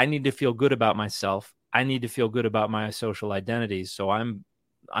defenses, I need to feel good about myself. I need to feel good about my social identities. So I'm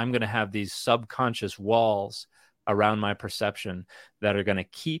going to have these subconscious walls around my perception that are going to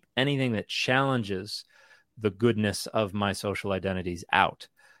keep anything that challenges the goodness of my social identities out.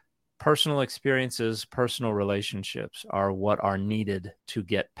 Personal experiences, personal relationships are what are needed to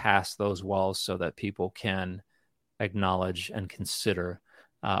get past those walls so that people can acknowledge and consider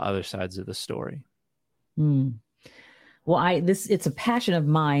other sides of the story. Well, it's a passion of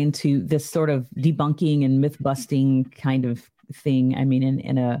mine to this sort of debunking and myth busting kind of thing. I mean,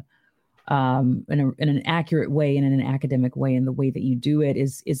 in an accurate way and in an academic way, and the way that you do it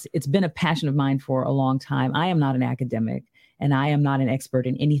it's been a passion of mine for a long time. I am not an academic and I am not an expert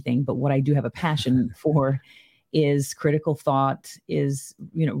in anything, but what I do have a passion for is critical thought, is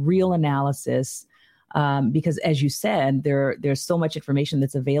real analysis, because as you said, there's so much information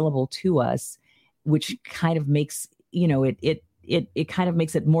that's available to us, which kind of makes it kind of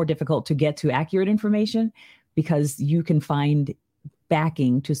makes it more difficult to get to accurate information, because you can find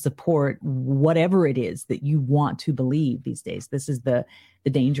backing to support whatever it is that you want to believe these days. This is the the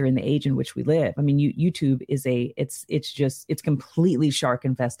danger in the age in which we live. I mean, YouTube is it's completely shark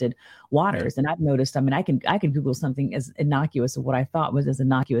infested waters. And I've noticed, I mean, I can Google something as innocuous of what I thought was as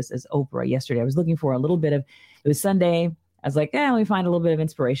innocuous as Oprah yesterday. I was looking for a little bit of, it was Sunday. I was like, let me find a little bit of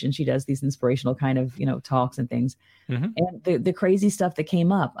inspiration. She does these inspirational kind of, talks and things. And the crazy stuff that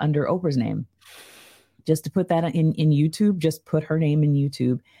came up under Oprah's name, just to put that in YouTube, just put her name in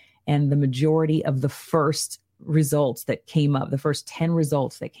YouTube. And the majority of the first results that came up, the first 10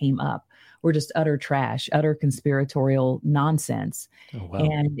 results that came up, were just utter trash, utter conspiratorial nonsense. Oh, wow.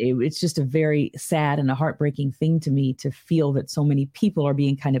 And it's just a very sad and a heartbreaking thing to me to feel that so many people are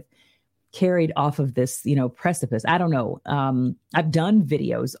being kind of carried off of this, precipice. I don't know. I've done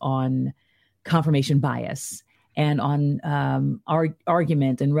videos on confirmation bias and on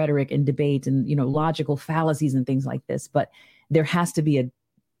argument and rhetoric and debate and, logical fallacies and things like this. But there has to be a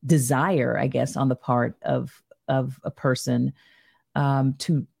desire, I guess, on the part of a person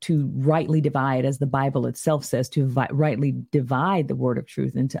to rightly divide, as the Bible itself says, to rightly divide the word of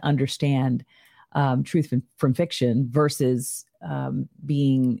truth and to understand truth from fiction versus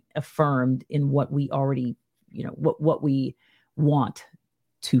being affirmed in what we already, what we want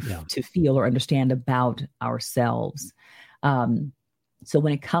to feel or understand about ourselves. So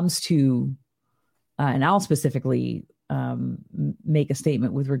when it comes to, and I'll specifically make a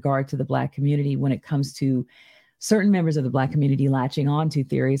statement with regard to the Black community, when it comes to certain members of the Black community latching on to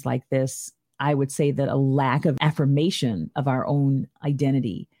theories like this, I would say that a lack of affirmation of our own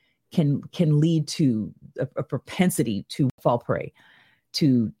identity can lead to a propensity to fall prey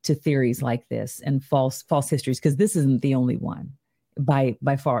to theories like this and false histories, because this isn't the only one by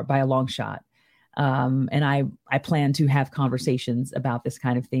far, by a long shot. And I plan to have conversations about this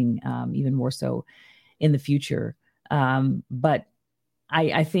kind of thing, even more so in the future. But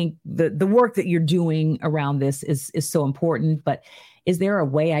I think the work that you're doing around this is so important. But is there a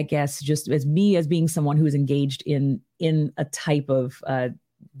way, I guess, just as being someone who is engaged in a type of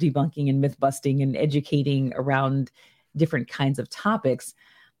debunking and myth busting and educating around different kinds of topics,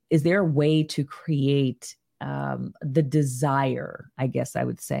 is there a way to create the desire, I guess I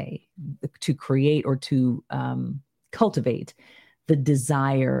would say, to create or to cultivate the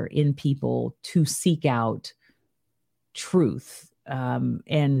desire in people to seek out truth?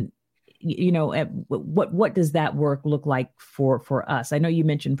 And what does that work look like for us? I know you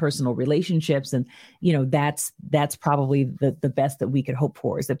mentioned personal relationships, and that's probably the best that we could hope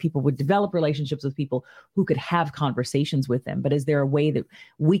for, is that people would develop relationships with people who could have conversations with them. But is there a way that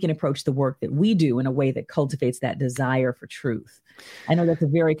we can approach the work that we do in a way that cultivates that desire for truth? I know that's a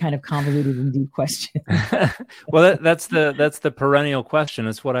very kind of convoluted and deep question. Well, that's the perennial question.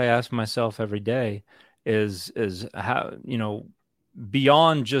 It's what I ask myself every day. Is how,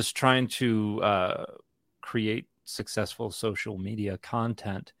 beyond just trying to create successful social media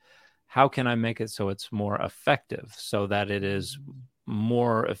content, how can I make it so it's more effective, so that it is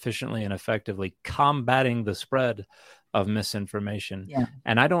more efficiently and effectively combating the spread of misinformation? Yeah.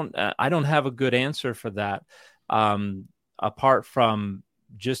 And I don't have a good answer for that, apart from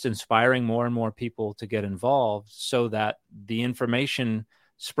just inspiring more and more people to get involved, so that the information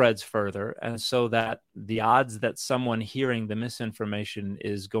spreads further, and so that the odds that someone hearing the misinformation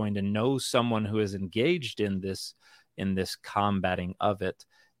is going to know someone who is engaged in this combating of it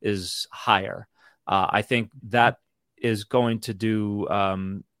is higher. I think that is going to do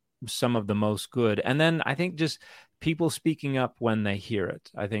some of the most good. And then I think just people speaking up when they hear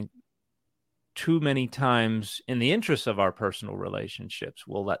it. I think too many times, in the interest of our personal relationships,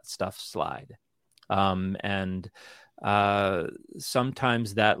 we'll let stuff slide. And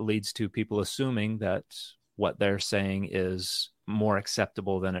sometimes that leads to people assuming that what they're saying is more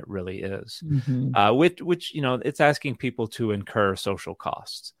acceptable than it really is. Mm-hmm. Which it's asking people to incur social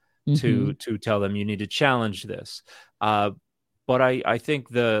costs, mm-hmm. to tell them you need to challenge this. But I think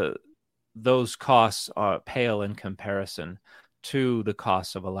those costs pale in comparison to the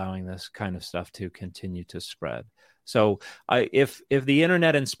costs of allowing this kind of stuff to continue to spread. So if the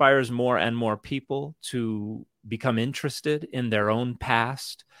internet inspires more and more people to become interested in their own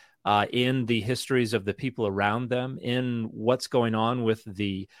past, in the histories of the people around them, in what's going on with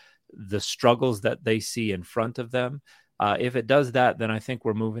the struggles that they see in front of them, if it does that, then I think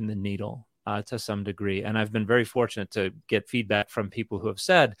we're moving the needle to some degree. And I've been very fortunate to get feedback from people who have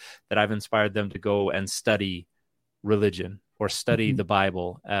said that I've inspired them to go and study religion or study mm-hmm. the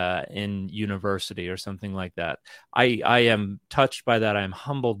Bible in university or something like that. I am touched by that. I am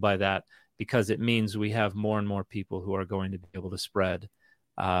humbled by that, because it means we have more and more people who are going to be able to spread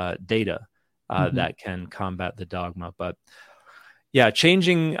data mm-hmm. that can combat the dogma. But Yeah,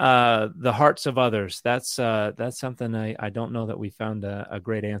 changing the hearts of others. That's something I don't know that we found a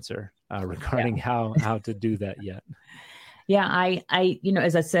great answer regarding how to do that yet. Yeah, I,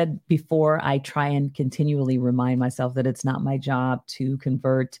 as I said before, I try and continually remind myself that it's not my job to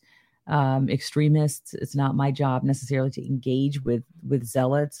convert extremists. It's not my job necessarily to engage with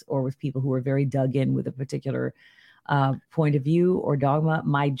zealots or with people who are very dug in with a particular point of view or dogma.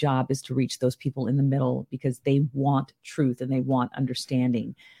 My job is to reach those people in the middle because they want truth and they want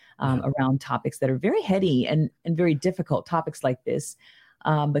understanding around topics that are very heady and very difficult. Topics like this,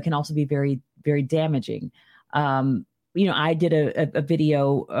 but can also be very, very damaging. I did a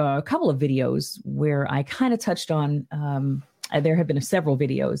video, a couple of videos where I kind of touched on, there have been several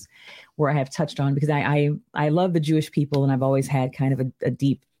videos where I have touched on, because I love the Jewish people and I've always had kind of a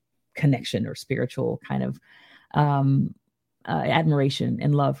deep connection or spiritual kind of admiration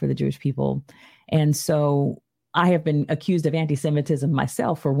and love for the Jewish people. And so I have been accused of anti-Semitism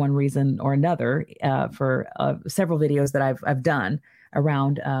myself for one reason or another for several videos that I've done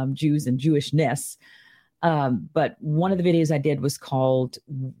around Jews and Jewishness. But one of the videos I did was called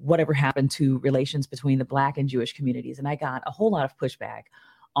 "Whatever Happened to Relations Between the Black and Jewish Communities." And I got a whole lot of pushback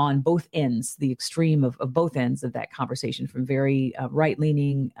on both ends, the extreme of both ends of that conversation, from very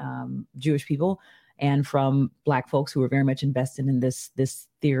right-leaning Jewish people and from Black folks who were very much invested in this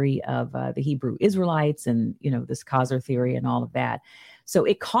theory of the Hebrew Israelites and, this Khazar theory and all of that. So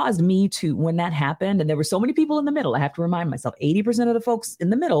it caused me to, when that happened, and there were so many people in the middle, I have to remind myself, 80% of the folks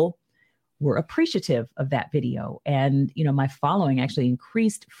in the middle were appreciative of that video. And, my following actually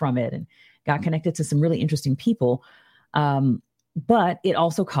increased from it and got connected to some really interesting people. But it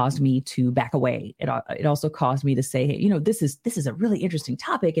also caused me to back away. It also caused me to say, hey, this is a really interesting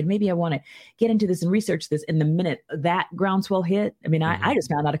topic, and maybe I want to get into this and research this. And the minute that groundswell hit, I mean, I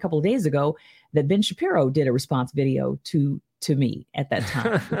just found out a couple of days ago that Ben Shapiro did a response video to me at that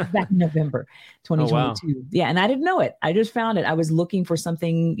time, back in November 2022. Oh, wow. Yeah, and I didn't know it. I just found it. I was looking for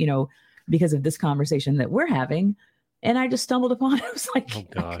something, because of this conversation that we're having. And I just stumbled upon it. I was like,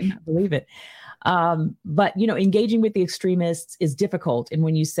 oh, I cannot believe it. But, engaging with the extremists is difficult. And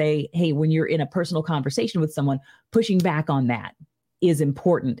when you say, hey, when you're in a personal conversation with someone, pushing back on that is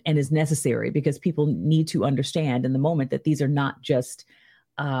important and is necessary, because people need to understand in the moment that these are not just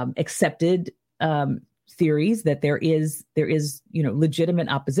accepted theories, that there is legitimate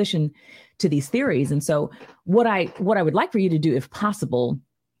opposition to these theories. And so what I would like for you to do, if possible,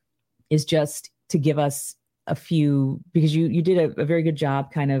 is just to give us a few, because you did a very good job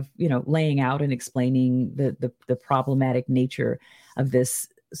kind of, laying out and explaining the problematic nature of this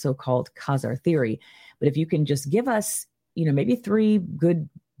so-called Khazar theory. But if you can just give us, maybe 3 good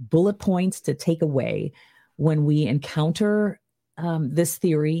bullet points to take away when we encounter this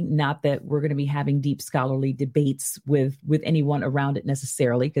theory, not that we're going to be having deep scholarly debates with anyone around it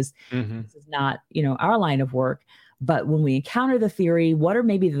necessarily, because this is not, our line of work. But when we encounter the theory, what are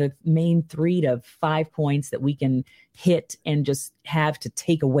maybe the main 3 to 5 points that we can hit and just have to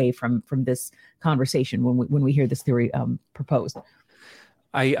take away from this conversation when we hear this theory proposed?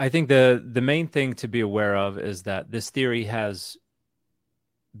 I think the main thing to be aware of is that this theory has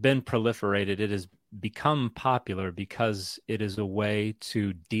been proliferated. It has become popular because it is a way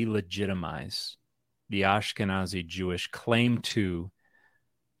to delegitimize the Ashkenazi Jewish claim to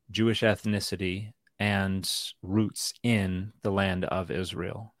Jewish ethnicity and roots in the land of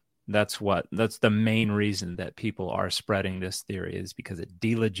Israel. That's the main reason that people are spreading this theory, is because it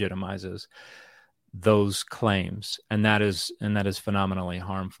delegitimizes those claims, and that is phenomenally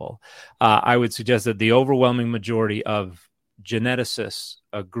harmful. I would suggest that the overwhelming majority of geneticists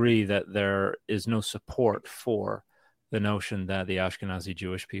agree that there is no support for the notion that the Ashkenazi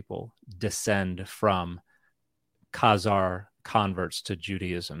Jewish people descend from Khazar converts to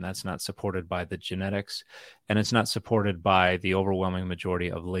Judaism. That's not supported by the genetics, and it's not supported by the overwhelming majority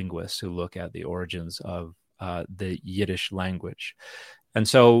of linguists who look at the origins of the Yiddish language. And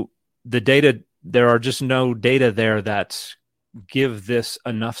so there are just no data there that give this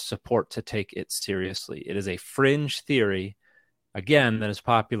enough support to take it seriously. It is a fringe theory, again, that is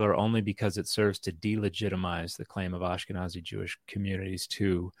popular only because it serves to delegitimize the claim of Ashkenazi Jewish communities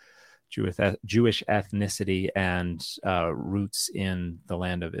to Jewish ethnicity and roots in the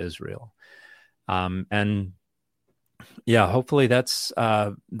land of Israel. And yeah, hopefully that's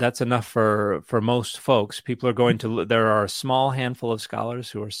enough for most folks. People are going to, there are a small handful of scholars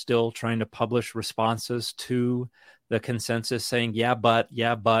who are still trying to publish responses to the consensus saying, yeah, but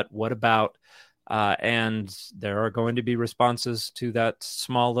what about, and there are going to be responses to that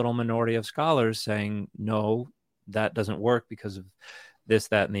small little minority of scholars saying, no, that doesn't work because of this,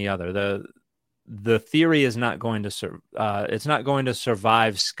 that, and the other. the theory is not going to it's not going to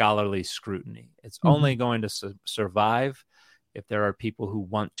survive scholarly scrutiny. It's only going to survive if there are people who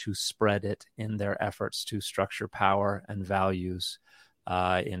want to spread it in their efforts to structure power and values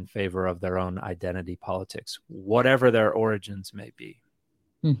in favor of their own identity politics, whatever their origins may be.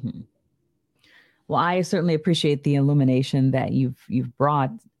 Mm-hmm. Well, I certainly appreciate the illumination that you've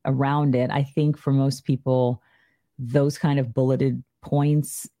brought around it. I think for most people, those kind of bulleted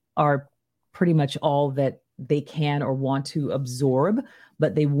points are pretty much all that they can or want to absorb,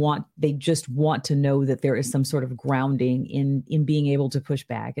 but they just want to know that there is some sort of grounding in being able to push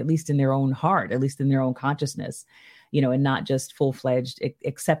back, at least in their own heart, at least in their own consciousness, and not just full-fledged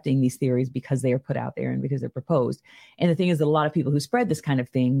accepting these theories because they are put out there and because they're proposed. And the thing is that a lot of people who spread this kind of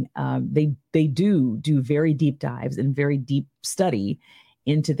thing, they do very deep dives and very deep study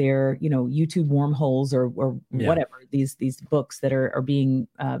into their, YouTube wormholes or whatever, these books that are being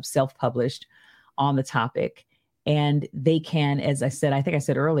self-published on the topic. And they can, as I think I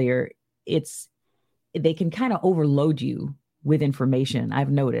said earlier, they can kind of overload you with information.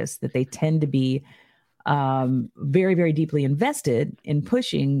 I've noticed that they tend to be very, very deeply invested in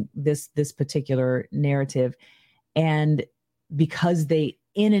pushing this particular narrative. And because they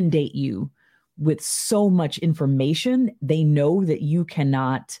inundate you with so much information, they know that you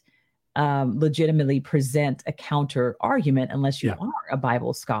cannot legitimately present a counter argument unless you are a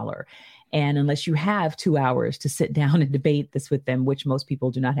Bible scholar. And unless you have 2 hours to sit down and debate this with them, which most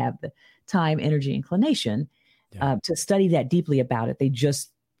people do not have the time, energy, inclination to study that deeply about it. They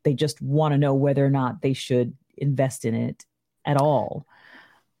just want to know whether or not they should invest in it at all.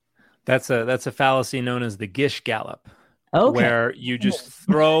 That's a fallacy known as the Gish Gallop, where you just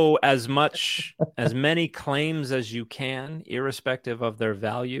throw as many claims as you can, irrespective of their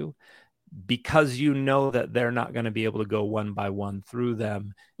value, because you know that they're not going to be able to go one by one through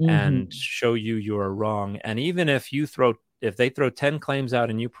them and show you are wrong. And even if they throw 10 claims out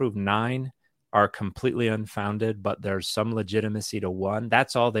and you prove 9 are completely unfounded, but there's some legitimacy to one,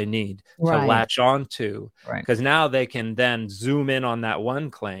 that's all they need to latch on to, because now they can then zoom in on that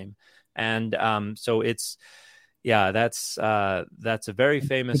one claim. And so it's, that's a very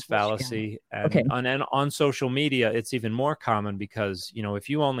famous fallacy. And on social media, it's even more common because, if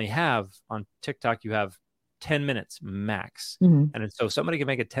you only have on TikTok, you have 10 minutes max. And so somebody can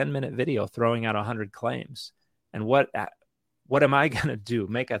make a 10-minute video throwing out 100 claims. And what am I going to do?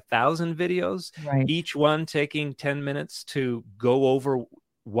 Make 1,000 videos, each one taking 10 minutes to go over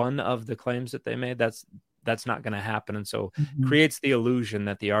one of the claims that they made? That's not going to happen. And so creates the illusion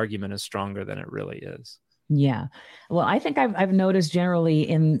that the argument is stronger than it really is. Yeah. Well, I think I've noticed generally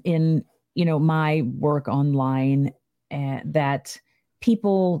in my work online that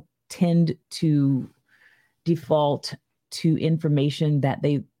people tend to default to information that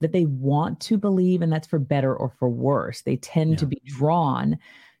they want to believe, and that's for better or for worse. They tend to be drawn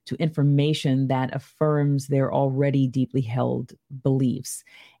to information that affirms their already deeply held beliefs.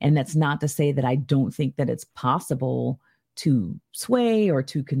 And that's not to say that I don't think that it's possible to sway or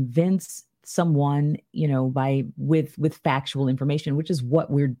to convince someone, with factual information, which is what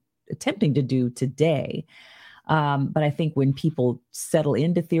we're attempting to do today. But I think when people settle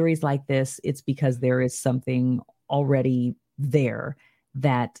into theories like this, it's because there is something already there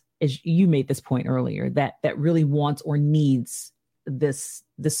that, as you made this point earlier, that really wants or needs this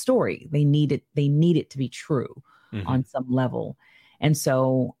story. They need it to be true on some level. And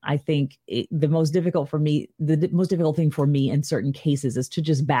so I think the most difficult thing for me in certain cases is to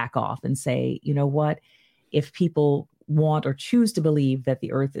just back off and say, you know what, if people want or choose to believe that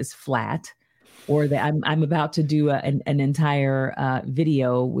the earth is flat, or that I'm about to do an entire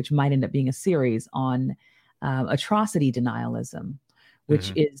video, which might end up being a series on atrocity denialism,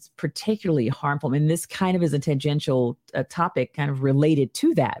 which is particularly harmful. And this kind of is a tangential topic kind of related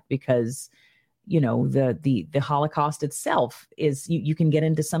to that, because the Holocaust itself is, you can get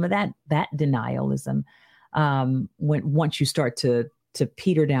into some of that denialism once you start to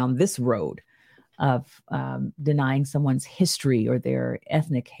peter down this road of denying someone's history or their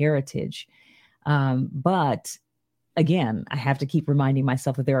ethnic heritage. But again, I have to keep reminding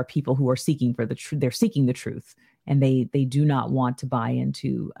myself that there are people who are seeking for the truth. They're seeking the truth, and they do not want to buy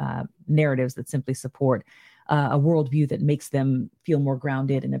into narratives that simply support a worldview that makes them feel more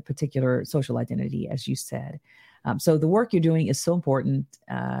grounded in a particular social identity, as you said. So the work you're doing is so important,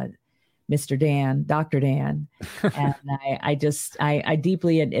 Mr. Dan, Dr. Dan, and I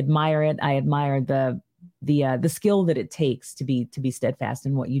deeply admire it. I admire the skill that it takes to be steadfast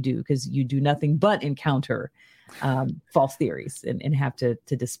in what you do, because you do nothing but encounter false theories and have to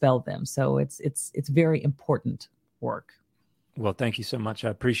dispel them. So it's very important work. Well, thank you so much. I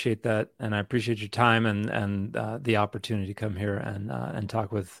appreciate that, and I appreciate your time and the opportunity to come here and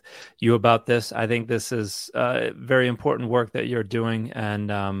talk with you about this. I think this is very important work that you're doing,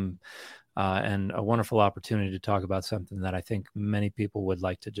 and a wonderful opportunity to talk about something that I think many people would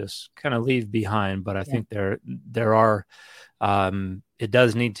like to just kind of leave behind. But I think there are it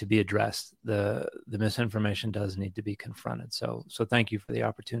does need to be addressed. The misinformation does need to be confronted. So thank you for the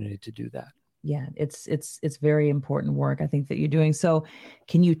opportunity to do that. Yeah, it's very important work, I think, that you're doing. So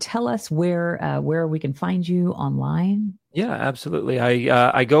can you tell us where we can find you online? Yeah, absolutely.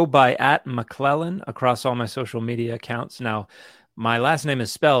 I go by @McClellan across all my social media accounts. Now, my last name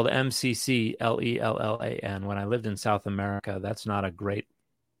is spelled McClellan. When I lived in South America, that's not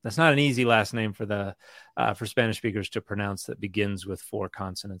an easy last name for Spanish speakers to pronounce, that begins with 4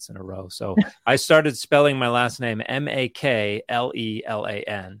 consonants in a row. So I started spelling my last name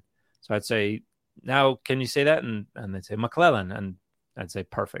McClellan. So I'd say, now, can you say that? And they'd say McClellan, and I'd say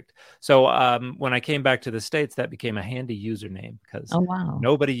perfect. So when I came back to the States, that became a handy username because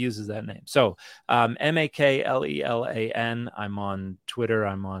nobody uses that name. So McClellan. I'm on Twitter.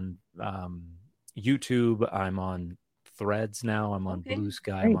 I'm on YouTube. I'm on Threads now. I'm on Blue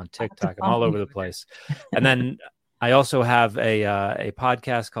Sky. I'm on TikTok. I'm all over the place. And then I also have a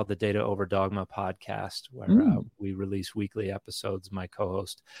podcast called the Data Over Dogma podcast, where we release weekly episodes. My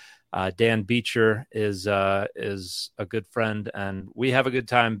co-host Dan Beecher is a good friend, and we have a good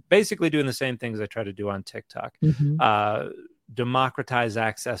time basically doing the same things I try to do on TikTok. Democratize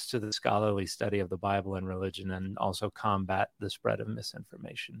access to the scholarly study of the Bible and religion, and also combat the spread of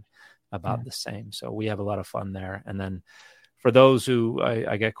misinformation about the same. So we have a lot of fun there. And then for those who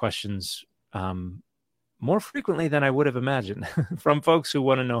I get questions more frequently than I would have imagined from folks who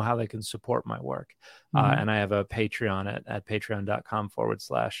want to know how they can support my work. And I have a Patreon at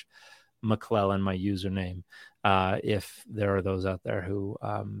patreon.com/McClellan, my username, if there are those out there who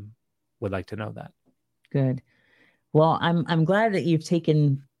would like to know that. Good. Well, I'm glad that you've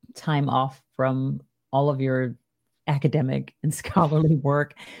taken time off from all of your academic and scholarly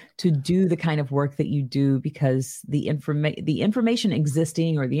work to do the kind of work that you do, because the information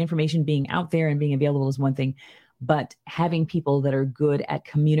existing, or the information being out there and being available, is one thing, but having people that are good at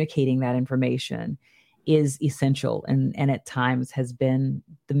communicating that information is essential, and at times has been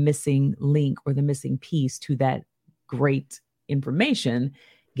the missing link or the missing piece to that great information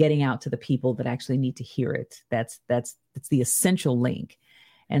getting out to the people that actually need to hear it. That's the essential link.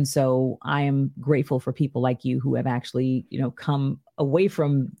 And so I am grateful for people like you who have actually, come away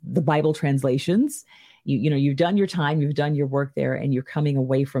from the Bible translations. You've done your time, you've done your work there, and you're coming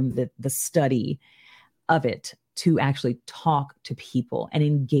away from the study of it to actually talk to people and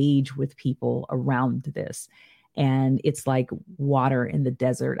engage with people around this. And it's like water in the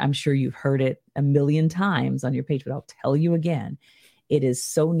desert. I'm sure you've heard it a million times on your page, but I'll tell you again. It is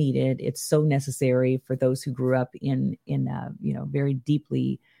so needed. It's so necessary for those who grew up in very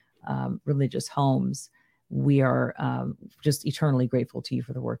deeply religious homes. We are just eternally grateful to you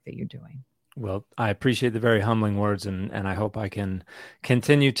for the work that you're doing. Well, I appreciate the very humbling words, and I hope I can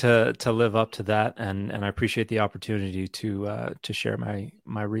continue to live up to that. And I appreciate the opportunity to share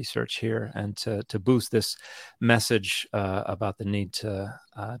my research here and to boost this message about the need to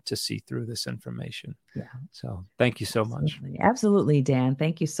see through this information. Yeah. So thank you so much. Absolutely, Dan.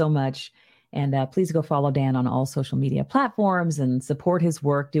 Thank you so much. And please go follow Dan on all social media platforms and support his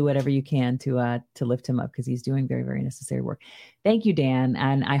work. Do whatever you can to lift him up, because he's doing very, very necessary work. Thank you, Dan.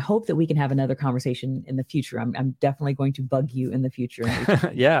 And I hope that we can have another conversation in the future. I'm definitely going to bug you in the future.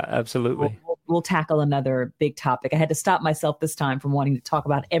 Yeah, absolutely. We'll tackle another big topic. I had to stop myself this time from wanting to talk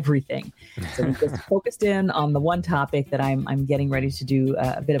about everything. So we just focused in on the one topic that I'm getting ready to do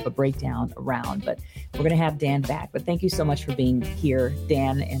a bit of a breakdown around. But we're going to have Dan back. But thank you so much for being here,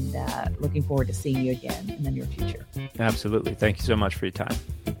 Dan, and looking forward to seeing you again in the near future. Absolutely. Thank you so much for your time.